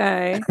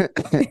 Okay.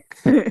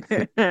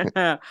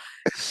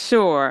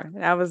 Sure.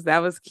 That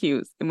was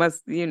cute. It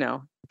must,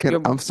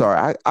 I'm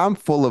sorry. I'm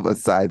full of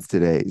asides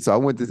today. So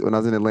when I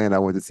was in Atlanta, I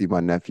went to see my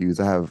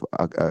nephews. I have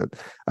a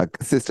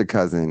sister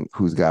cousin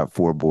who's got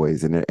 4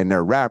 boys and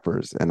they're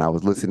rappers. And I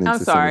was listening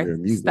to some of their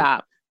music.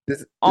 Stop.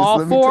 Just all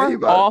let me tell you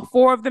about all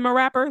 4 of them are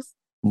rappers?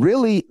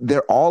 Really,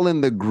 they're all in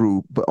the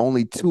group, but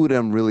only 2 of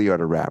them really are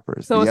the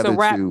rappers. So the it's a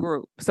rap 2,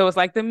 group. So it's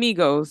like the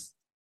Migos.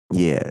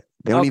 Yeah.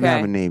 They don't even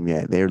have a name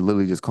yet. They're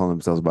literally just calling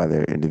themselves by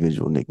their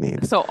individual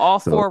nicknames. So all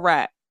 4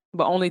 rap,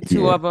 but only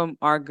 2 of them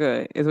are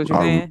good, is what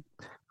you're saying?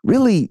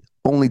 Really,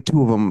 only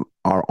 2 of them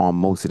are on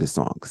most of the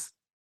songs.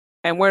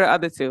 And where are the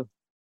other 2?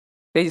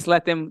 They just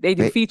let them, they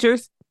do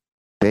features?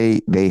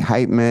 They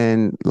hype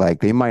men,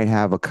 like they might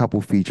have a couple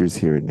features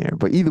here and there.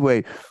 But either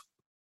way,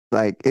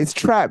 like it's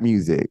trap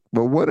music.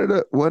 But one of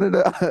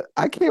the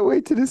I can't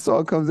wait till this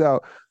song comes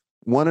out.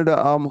 One of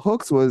the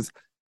hooks was,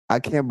 I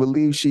can't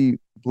believe she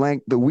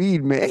blanked the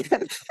weed man.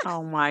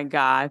 Oh my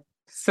God.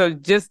 So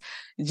just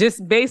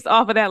based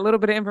off of that little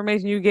bit of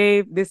information you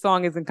gave, this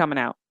song isn't coming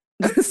out.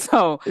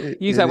 So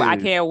you said, well, I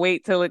can't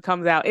wait till it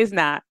comes out. It's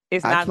not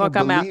going to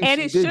come out. And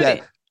it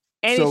shouldn't.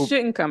 It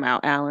shouldn't come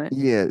out, Alan.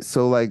 Yeah.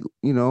 So like,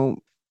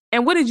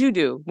 And what did you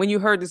do when you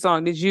heard the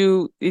song? Did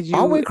you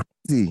I went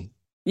crazy.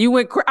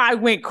 I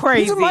went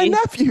crazy. These are my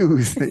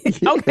nephews.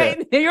 Yeah.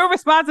 Okay, your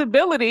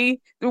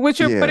responsibility, which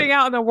you're putting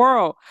out in the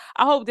world.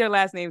 I hope their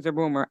last names are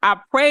Boomer. I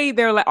pray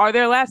are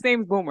their last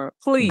names Boomer.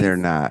 Please. They're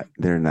not.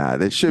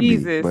 They should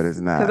be, but it's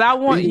not. Because I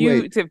want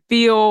you to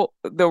feel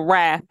the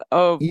wrath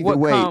of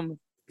what comes.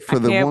 for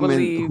the woman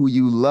who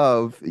you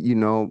love,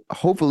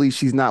 hopefully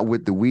she's not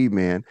with the weed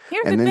man.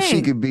 And then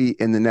she could be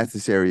in the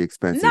necessary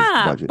expenses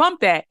budget.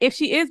 Bump that. If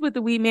she is with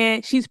the weed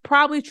man, she's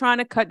probably trying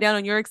to cut down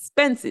on your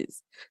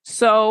expenses.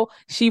 So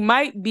she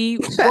might be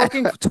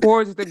working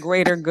towards the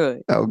greater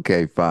good.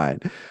 Okay, fine.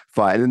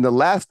 And the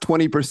last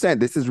 20%,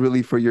 this is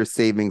really for your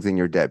savings and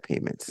your debt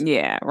payments.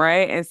 Yeah,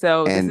 right. And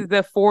so this is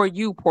the for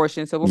you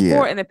portion. So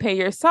before in the pay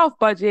yourself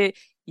budget,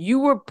 you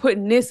were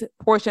putting this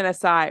portion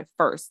aside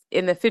first.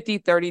 In the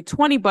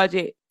 50-30-20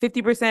 budget,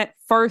 50%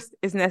 first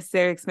is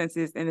necessary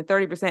expenses and the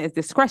 30% is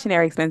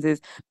discretionary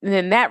expenses. And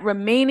then that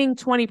remaining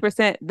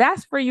 20%,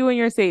 that's for you and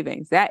your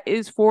savings. That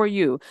is for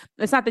you.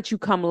 It's not that you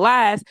come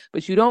last,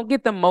 but you don't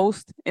get the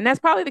most. And that's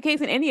probably the case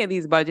in any of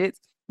these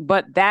budgets.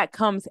 But that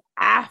comes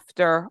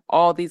after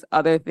all these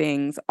other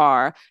things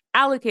are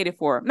allocated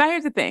for. Now,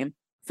 here's the thing.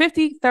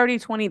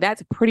 50-30-20,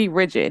 that's pretty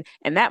rigid,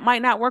 and that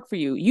might not work for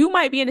you. You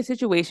might be in a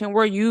situation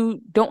where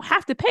you don't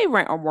have to pay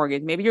rent or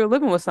mortgage. Maybe you're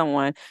living with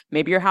someone.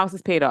 Maybe your house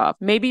is paid off.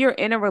 Maybe you're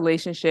in a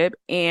relationship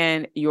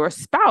and your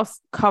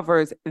spouse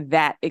covers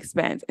that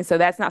expense. And so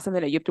that's not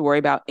something that you have to worry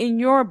about in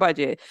your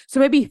budget. So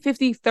maybe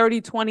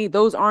 50-30-20,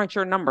 those aren't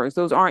your numbers.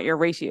 Those aren't your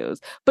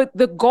ratios. But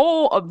the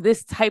goal of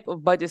this type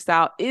of budget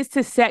style is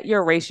to set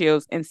your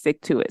ratios and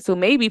stick to it. So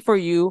maybe for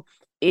you,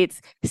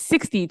 it's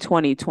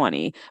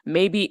 60-20-20.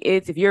 Maybe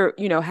it's, if you're,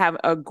 have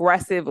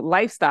aggressive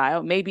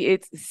lifestyle, maybe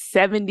it's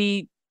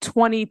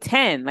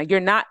 70-20-10. Like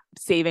you're not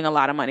saving a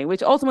lot of money,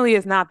 which ultimately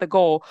is not the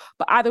goal.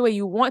 But either way,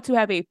 you want to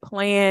have a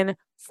plan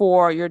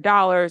for your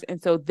dollars.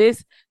 And so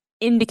this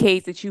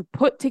indicates that you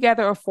put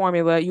together a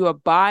formula, you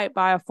abide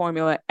by a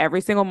formula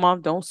every single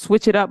month. Don't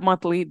switch it up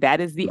monthly. That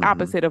is the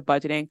opposite of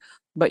budgeting.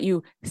 But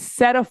you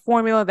set a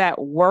formula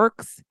that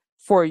works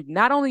for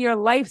not only your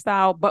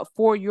lifestyle, but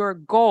for your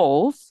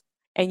goals.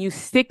 And you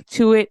stick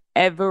to it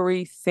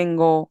every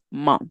single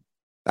month.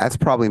 That's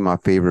probably my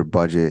favorite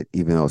budget,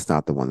 even though it's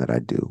not the one that I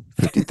do.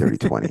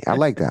 50-30-20. I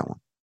like that one.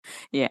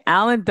 Yeah,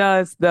 Alan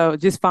does the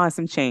just find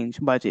some change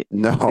budget.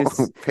 No,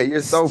 pay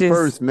yourself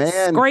first,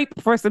 man. Scrape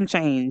for some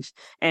change.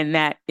 And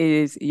that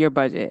is your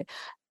budget.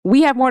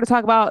 We have more to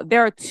talk about.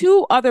 There are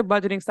 2 other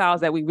budgeting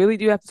styles that we really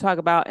do have to talk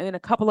about, and then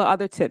a couple of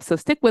other tips. So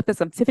stick with us.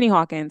 I'm Tiffany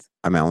Hawkins.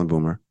 I'm Alan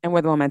Boomer. And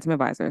we're the Momentum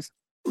Advisors.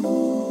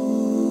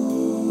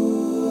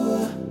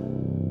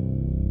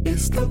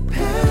 It's the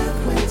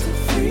pathway to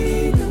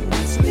freedom.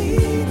 It's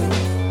leading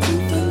to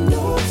the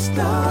North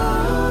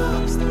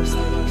Star.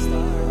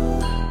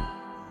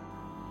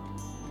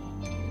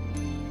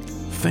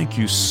 Thank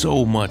you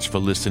so much for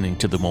listening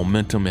to the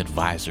Momentum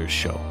Advisors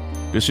Show.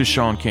 This is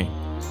Sean King,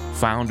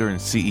 founder and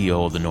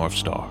CEO of the North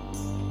Star.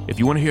 If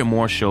you want to hear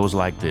more shows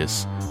like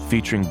this,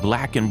 featuring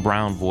Black and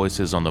brown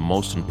voices on the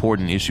most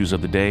important issues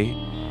of the day,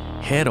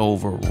 head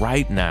over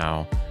right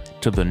now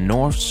to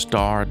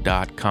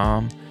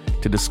thenorthstar.com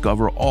to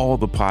discover all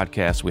the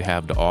podcasts we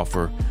have to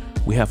offer.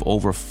 We have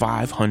over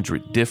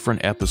 500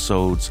 different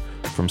episodes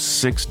from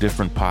 6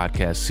 different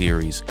podcast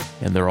series,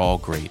 and they're all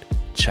great.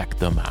 Check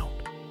them out.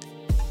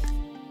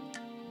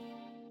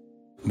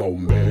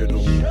 Momentum.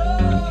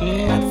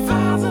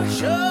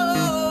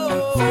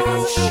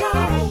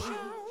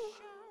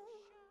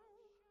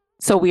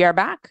 So we are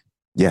back.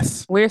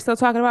 Yes. We're still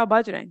talking about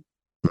budgeting.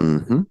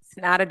 Mm-hmm. It's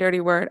not a dirty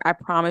word. I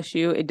promise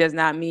you. It does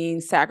not mean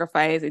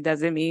sacrifice. It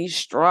doesn't mean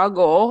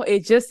struggle.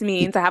 It just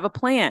means to have a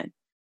plan.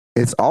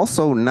 It's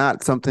also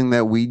not something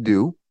that we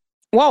do.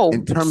 Whoa.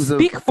 In terms of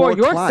speak for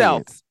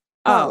yourself.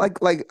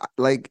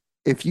 Like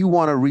if you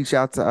want to reach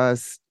out to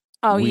us.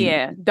 Oh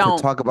yeah. Don't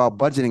to talk about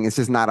budgeting. It's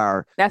just not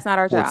our. That's not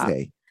our job.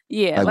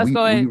 Yeah. Like let's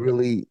go ahead.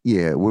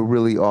 We're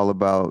really all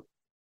about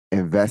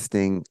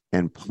investing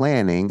and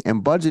planning,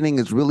 and budgeting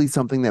is really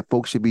something that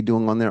folks should be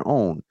doing on their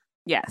own.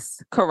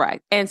 Yes,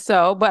 correct. And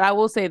so, but I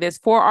will say this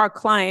for our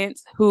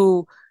clients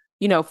who,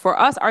 for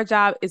us, our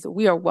job is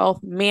we are wealth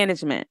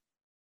management.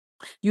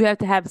 You have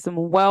to have some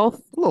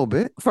wealth a little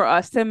bit for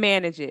us to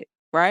manage it,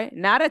 right?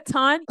 Not a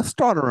ton. A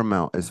starter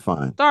amount is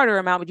fine. Starter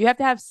amount, but you have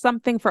to have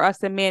something for us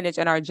to manage.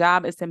 And our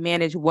job is to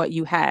manage what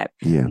you have,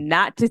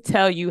 not to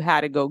tell you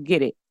how to go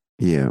get it.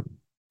 Yeah.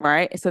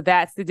 Right. So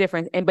that's the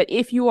difference. But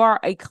if you are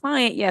a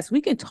client, yes,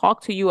 we can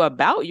talk to you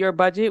about your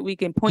budget. We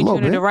can point you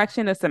in the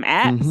direction of some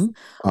apps,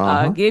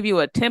 give you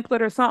a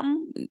template or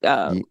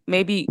something.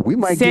 Maybe we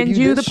might send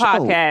you the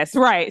podcast.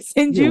 Right.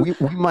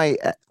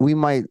 We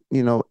might,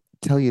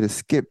 tell you to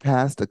skip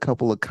past a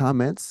couple of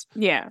comments.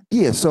 Yeah.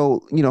 Yeah.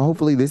 So,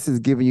 hopefully this is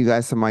giving you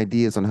guys some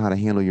ideas on how to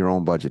handle your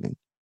own budgeting.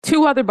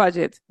 2 other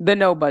budgets, the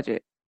no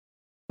budget.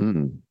 I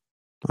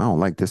don't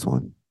like this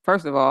one.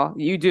 First of all,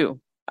 you do.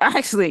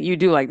 Actually, you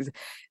do like this.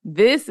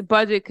 This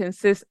budget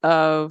consists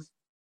of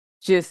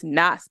just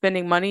not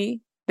spending money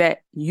that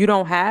you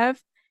don't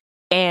have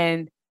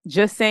and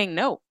just saying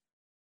no.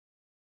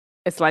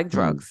 It's like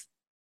drugs,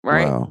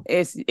 right? Wow.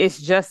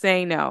 It's just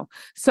saying no.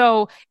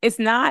 So it's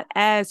not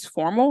as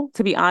formal,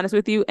 to be honest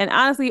with you. And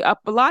honestly, a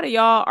lot of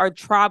y'all are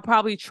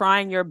probably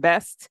trying your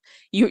best.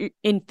 You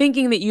in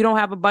thinking that you don't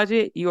have a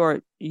budget,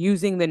 you're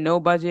using the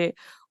no budget,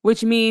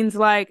 which means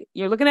like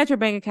you're looking at your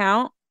bank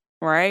account,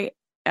 right?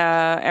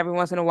 every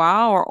once in a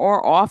while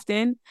or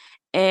often.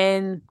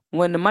 And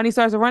when the money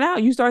starts to run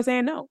out, you start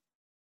saying no.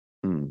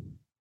 Mm.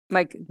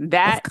 Like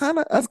that.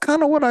 That's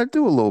kind of what I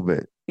do a little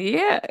bit.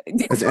 Yeah. At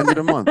the end of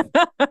the month.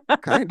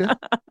 Kind of.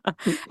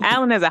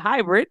 Alan has a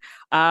hybrid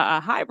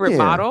Yeah.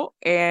 model.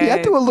 And Yeah,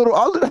 I do a little,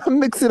 I'll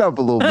mix it up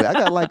a little bit. I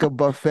got like a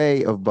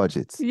buffet of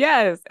budgets.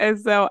 yes. And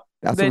so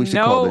That's what we should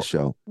call this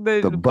show.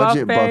 The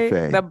budget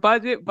buffet. The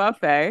budget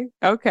buffet.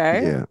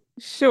 Okay. Yeah.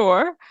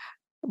 Sure.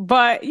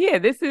 But yeah,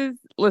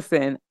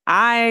 listen,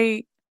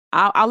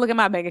 I'll look at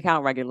my bank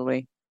account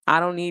regularly. I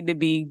don't need to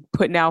be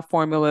putting out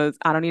formulas.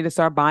 I don't need to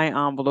start buying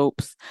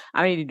envelopes.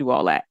 I don't need to do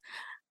all that.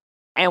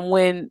 And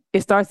when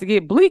it starts to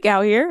get bleak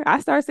out here, I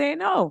start saying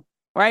no.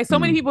 Right. So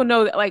many people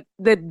know that, like,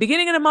 the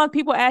beginning of the month,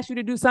 people ask you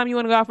to do something. You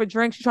want to go out for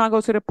drinks. You're trying to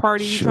go to the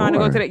party. You're trying to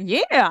go to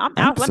the, I'm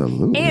out.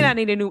 Absolutely. And I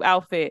need a new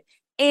outfit.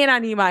 And I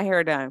need my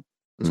hair done.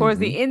 Towards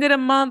the end of the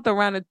month,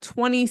 around the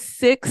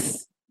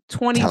 26th,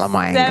 27th, tell 'em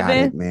I ain't got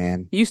it,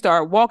 man. You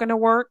start walking to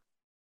work.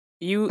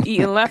 You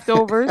eating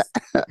leftovers.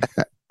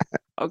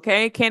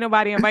 Okay. Can't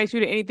nobody invite you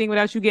to anything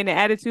without you getting an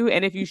attitude.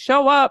 And if you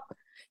show up,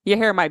 your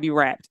hair might be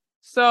wrapped.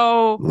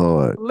 So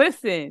Lord,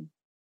 listen,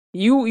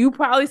 you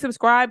probably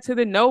subscribe to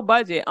the no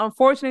budget.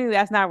 Unfortunately,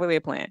 that's not really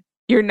a plan.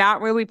 You're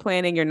not really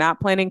planning. You're not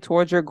planning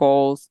towards your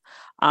goals.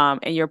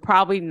 And you're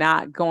probably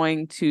not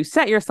going to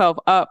set yourself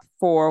up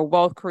for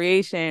wealth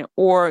creation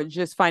or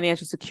just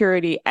financial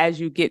security as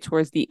you get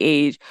towards the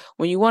age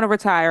when you want to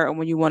retire and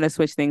when you want to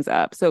switch things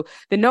up. So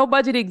the no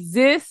budget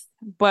exists,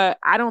 but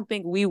I don't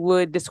think we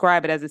would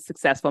describe it as a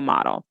successful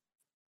model.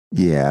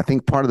 Yeah, I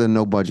think part of the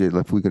no budget,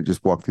 if we could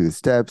just walk through the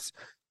steps,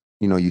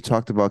 you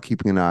talked about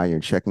keeping an eye on your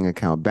checking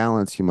account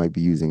balance. You might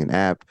be using an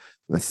app.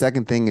 The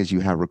second thing is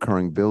you have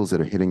recurring bills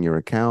that are hitting your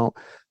account.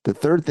 The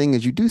third thing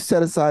is you do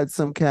set aside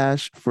some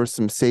cash for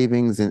some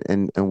savings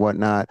and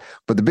whatnot.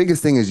 But the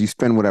biggest thing is you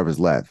spend whatever's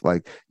left.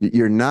 Like,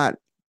 you're not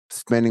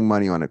spending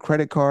money on a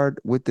credit card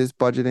with this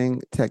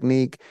budgeting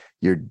technique.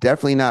 You're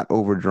definitely not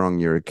overdrawing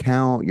your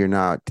account. You're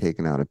not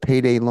taking out a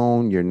payday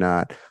loan. You're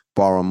not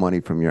borrowing money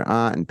from your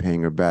aunt and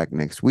paying her back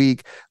next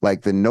week.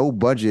 Like, the no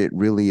budget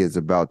really is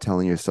about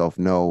telling yourself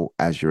no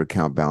as your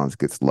account balance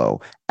gets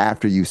low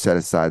after you set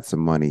aside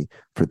some money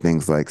for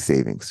things like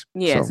savings.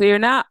 Yeah. So you're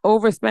not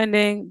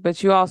overspending,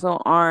 but you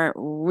also aren't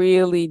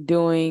really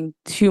doing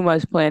too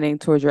much planning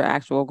towards your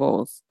actual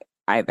goals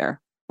either.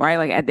 Right.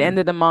 Like at the end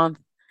of the month,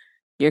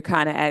 you're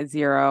kind of at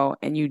zero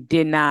and you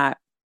did not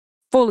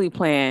fully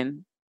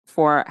plan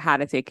for how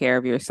to take care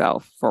of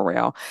yourself for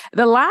real.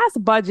 The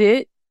last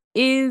budget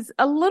is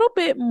a little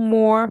bit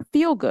more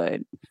feel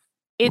good.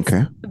 It's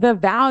the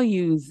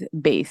values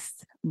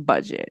based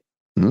budget,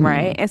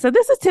 right? And so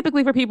this is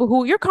typically for people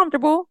who you're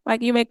comfortable,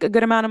 like you make a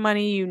good amount of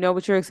money, you know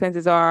what your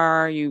expenses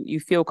are, you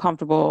feel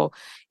comfortable,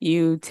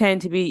 you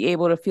tend to be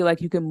able to feel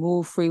like you can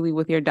move freely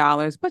with your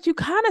dollars, but you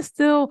kind of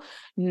still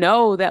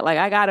know that, like,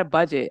 I got a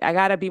budget, I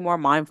got to be more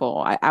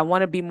mindful. I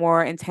want to be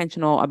more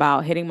intentional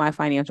about hitting my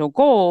financial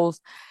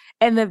goals.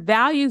 And the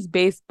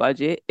values-based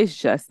budget is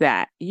just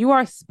that. You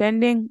are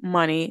spending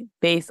money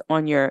based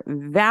on your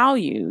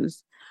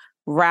values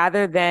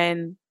rather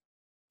than,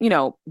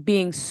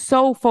 being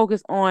so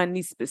focused on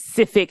these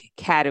specific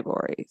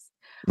categories.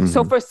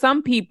 So for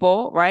some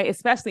people, right,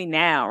 especially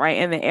now, right,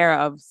 in the era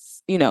of,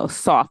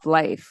 soft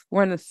life,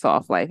 we're in the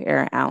soft life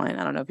era, Alan.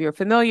 I don't know if you're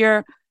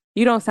familiar.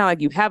 You don't sound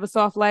like you have a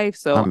soft life.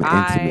 So I'm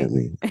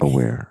intimately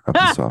aware of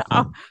the soft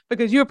life.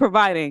 Because you're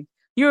providing.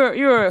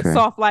 You're a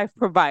soft life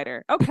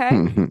provider.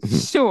 Okay,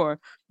 sure.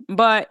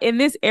 But in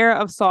this era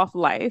of soft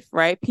life,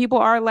 right, people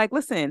are like,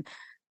 listen,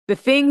 the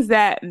things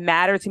that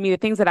matter to me, the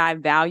things that I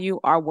value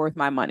are worth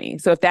my money.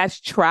 So if that's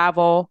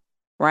travel,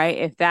 right,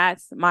 if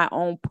that's my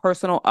own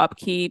personal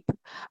upkeep,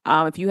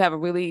 if you have a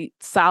really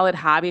solid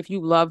hobby, if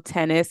you love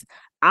tennis,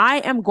 I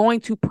am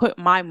going to put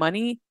my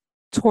money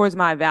towards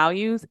my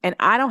values, and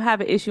I don't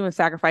have an issue in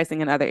sacrificing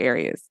in other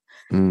areas.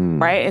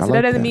 Right. And so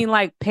that doesn't mean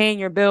like paying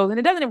your bills, and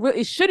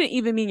it shouldn't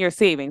even mean your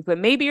savings, but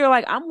maybe you're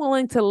like, I'm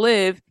willing to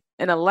live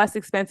in a less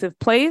expensive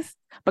place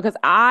because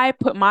I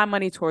put my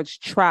money towards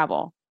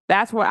travel.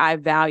 That's what I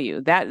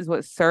value. That is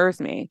what serves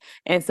me.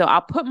 And so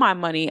I'll put more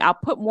money, I'll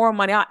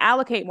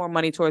allocate more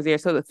money towards there.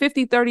 So the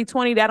 50, 30,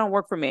 20, that don't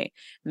work for me.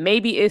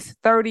 Maybe it's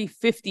 30,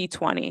 50,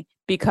 20,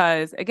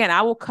 because again,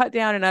 I will cut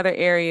down in other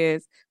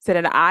areas so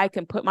that I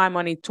can put my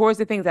money towards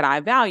the things that I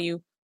value.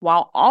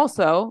 While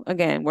also,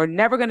 again, we're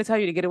never going to tell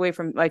you to get away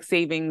from like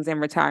savings and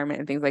retirement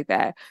and things like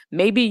that.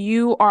 Maybe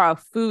you are a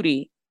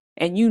foodie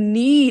and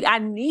I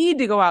need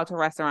to go out to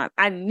restaurants.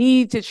 I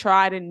need to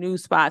try the new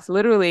spots.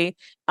 Literally,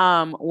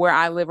 where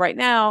I live right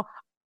now,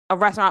 a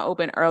restaurant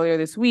opened earlier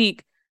this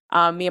week.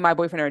 Me and my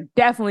boyfriend are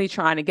definitely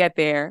trying to get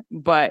there,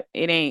 but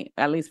it ain't,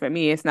 at least for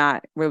me, it's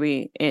not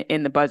really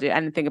in the budget.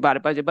 I didn't think about a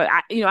budget, but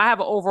I have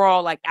an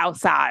overall like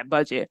outside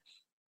budget.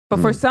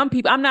 But for some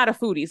people, I'm not a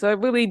foodie, so it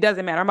really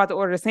doesn't matter. I'm about to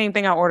order the same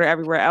thing I order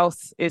everywhere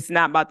else. It's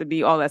not about to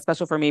be all that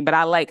special for me, but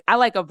I like a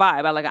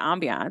vibe. I like an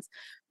ambiance.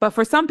 But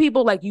for some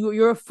people, like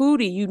you're a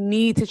foodie, you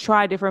need to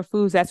try different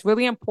foods. That's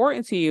really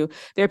important to you.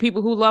 There are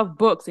people who love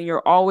books and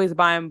you're always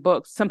buying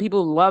books. Some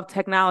people love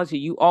technology.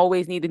 You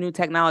always need the new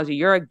technology.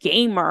 You're a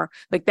gamer.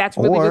 Like that's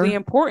really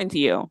important to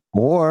you.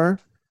 Or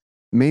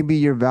maybe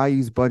your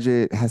values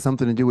budget has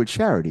something to do with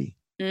charity.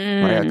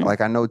 Right?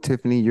 Like I know,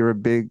 Tiffany, you're a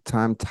big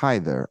time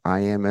tither. I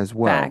am as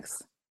well.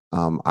 Facts.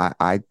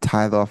 I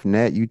tithe off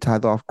net, you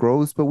tithe off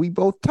gross, but we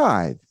both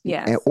tithe.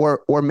 Yes.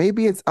 Or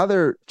maybe it's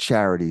other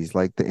charities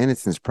like the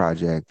Innocence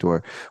Project,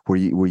 or where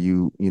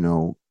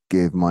you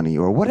give money,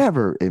 or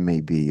whatever it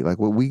may be. Like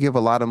we give a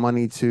lot of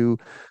money to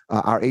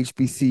our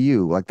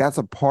HBCU. Like that's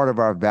a part of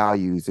our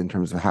values in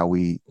terms of how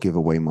we give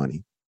away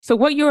money. So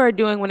what you are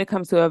doing when it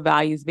comes to a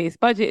values-based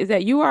budget is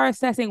that you are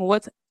assessing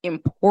what's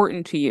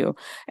important to you.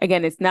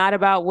 Again, it's not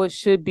about what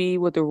should be,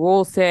 what the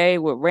rules say,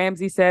 what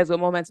Ramsey says, what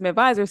Momentum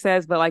Advisor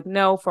says, but like,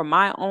 no, for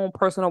my own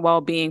personal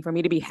well-being, for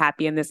me to be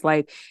happy in this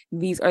life,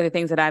 these are the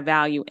things that I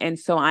value. And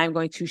so I'm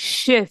going to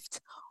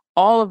shift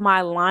all of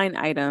my line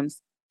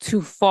items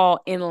to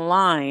fall in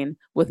line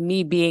with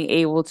me being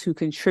able to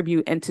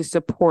contribute and to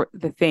support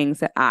the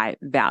things that I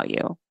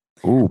value.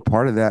 Ooh,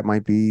 part of that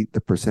might be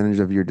the percentage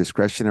of your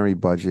discretionary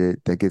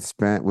budget that gets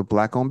spent with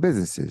Black-owned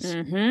businesses.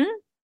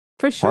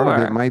 For sure. Part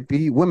of it might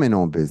be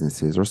women-owned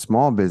businesses or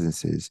small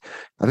businesses.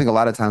 I think a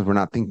lot of times we're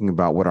not thinking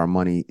about what our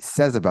money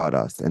says about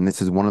us. And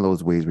this is one of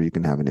those ways where you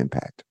can have an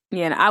impact.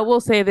 Yeah, and I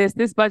will say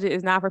this budget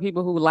is not for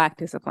people who lack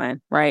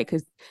discipline, right?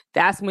 Because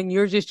that's when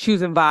you're just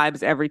choosing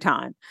vibes every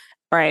time.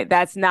 Right.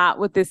 That's not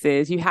what this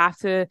is. You have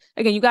to,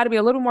 again, you got to be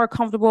a little more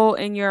comfortable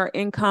in your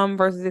income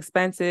versus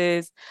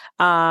expenses.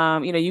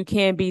 You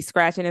can't be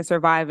scratching and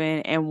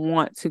surviving and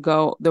want to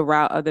go the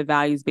route of the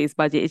values-based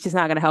budget. It's just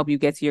not going to help you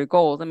get to your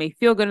goals. It may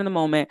feel good in the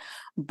moment,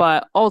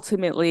 but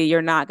ultimately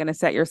you're not going to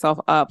set yourself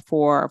up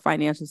for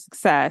financial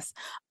success.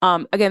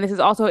 Again, this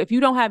is also, if you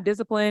don't have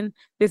discipline,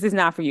 this is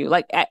not for you.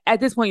 Like at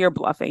this point, you're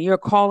bluffing. You're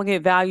calling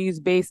it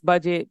values-based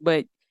budget,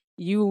 but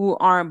you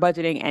aren't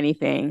budgeting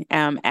anything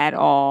at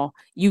all.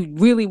 You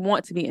really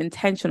want to be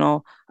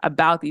intentional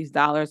about these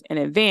dollars in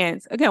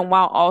advance, again,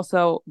 while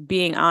also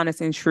being honest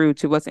and true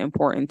to what's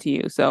important to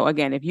you. So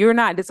again, if you're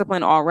not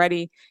disciplined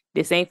already,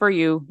 this ain't for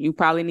you. You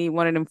probably need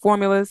one of them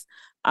formulas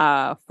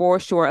for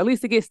sure, at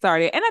least to get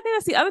started. And I think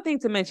that's the other thing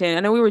to mention.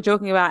 I know we were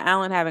joking about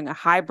Alan having a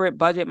hybrid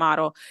budget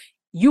model.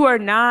 You are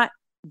not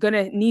going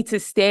to need to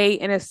stay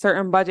in a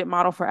certain budget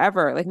model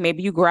forever. Like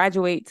maybe you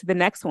graduate to the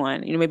next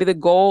one. Maybe the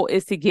goal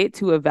is to get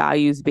to a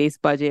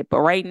values-based budget.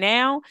 But right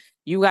now,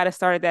 you got to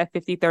start at that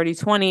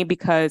 50-30-20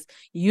 because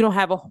you don't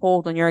have a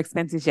hold on your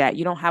expenses yet.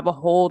 You don't have a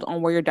hold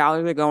on where your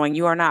dollars are going.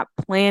 You are not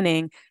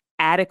planning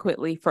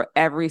adequately for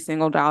every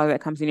single dollar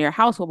that comes into your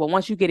household. But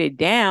once you get it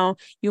down,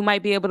 you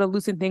might be able to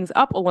loosen things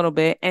up a little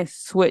bit and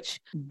switch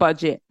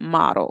budget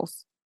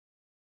models.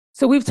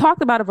 So we've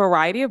talked about a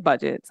variety of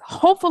budgets.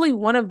 Hopefully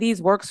one of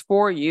these works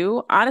for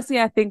you. Honestly,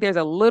 I think there's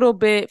a little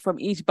bit from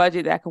each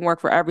budget that can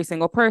work for every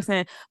single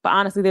person. But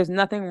honestly, there's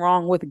nothing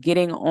wrong with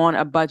getting on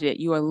a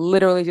budget. You are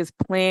literally just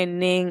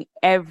planning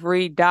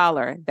every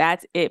dollar.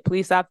 That's it.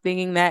 Please stop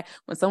thinking that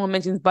when someone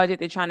mentions budget,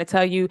 they're trying to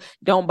tell you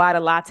don't buy the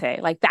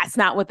latte. Like that's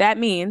not what that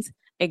means.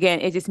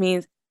 Again, it just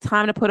means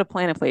time to put a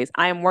plan in place.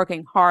 I am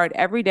working hard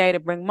every day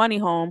to bring money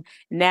home.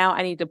 Now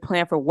I need to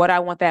plan for what I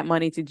want that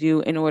money to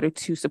do in order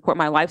to support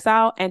my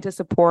lifestyle and to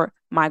support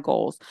my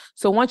goals.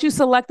 So once you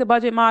select a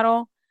budget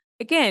model,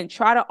 again,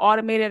 try to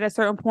automate it at a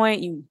certain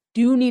point. You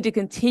do need to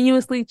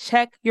continuously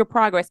check your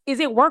progress.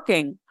 Is it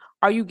working?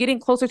 Are you getting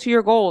closer to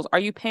your goals? Are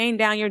you paying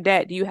down your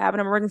debt? Do you have an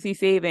emergency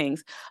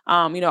savings?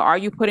 Are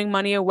you putting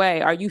money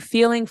away? Are you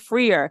feeling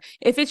freer?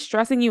 If it's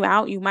stressing you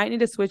out, you might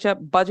need to switch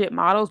up budget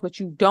models, but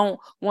you don't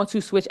want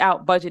to switch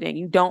out budgeting.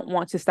 You don't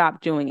want to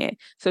stop doing it.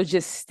 So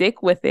just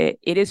stick with it.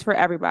 It is for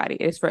everybody.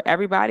 It is for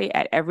everybody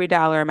at every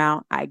dollar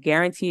amount. I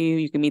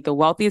guarantee you can meet the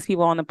wealthiest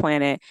people on the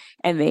planet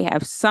and they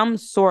have some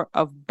sort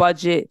of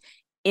budget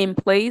in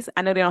place.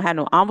 I know they don't have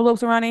no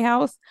envelopes around their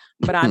house,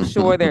 but I'm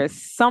sure there's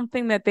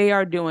something that they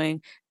are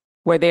doing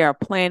where they are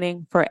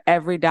planning for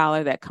every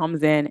dollar that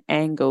comes in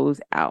and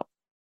goes out.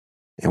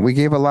 And we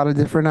gave a lot of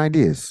different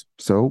ideas.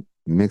 So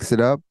mix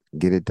it up,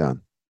 get it done.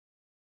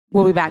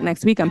 We'll be back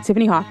next week. I'm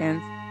Tiffany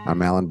Hawkins.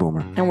 I'm Alan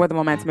Boomer. And we're the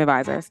Momentum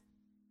Advisors.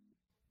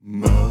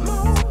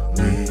 Mo.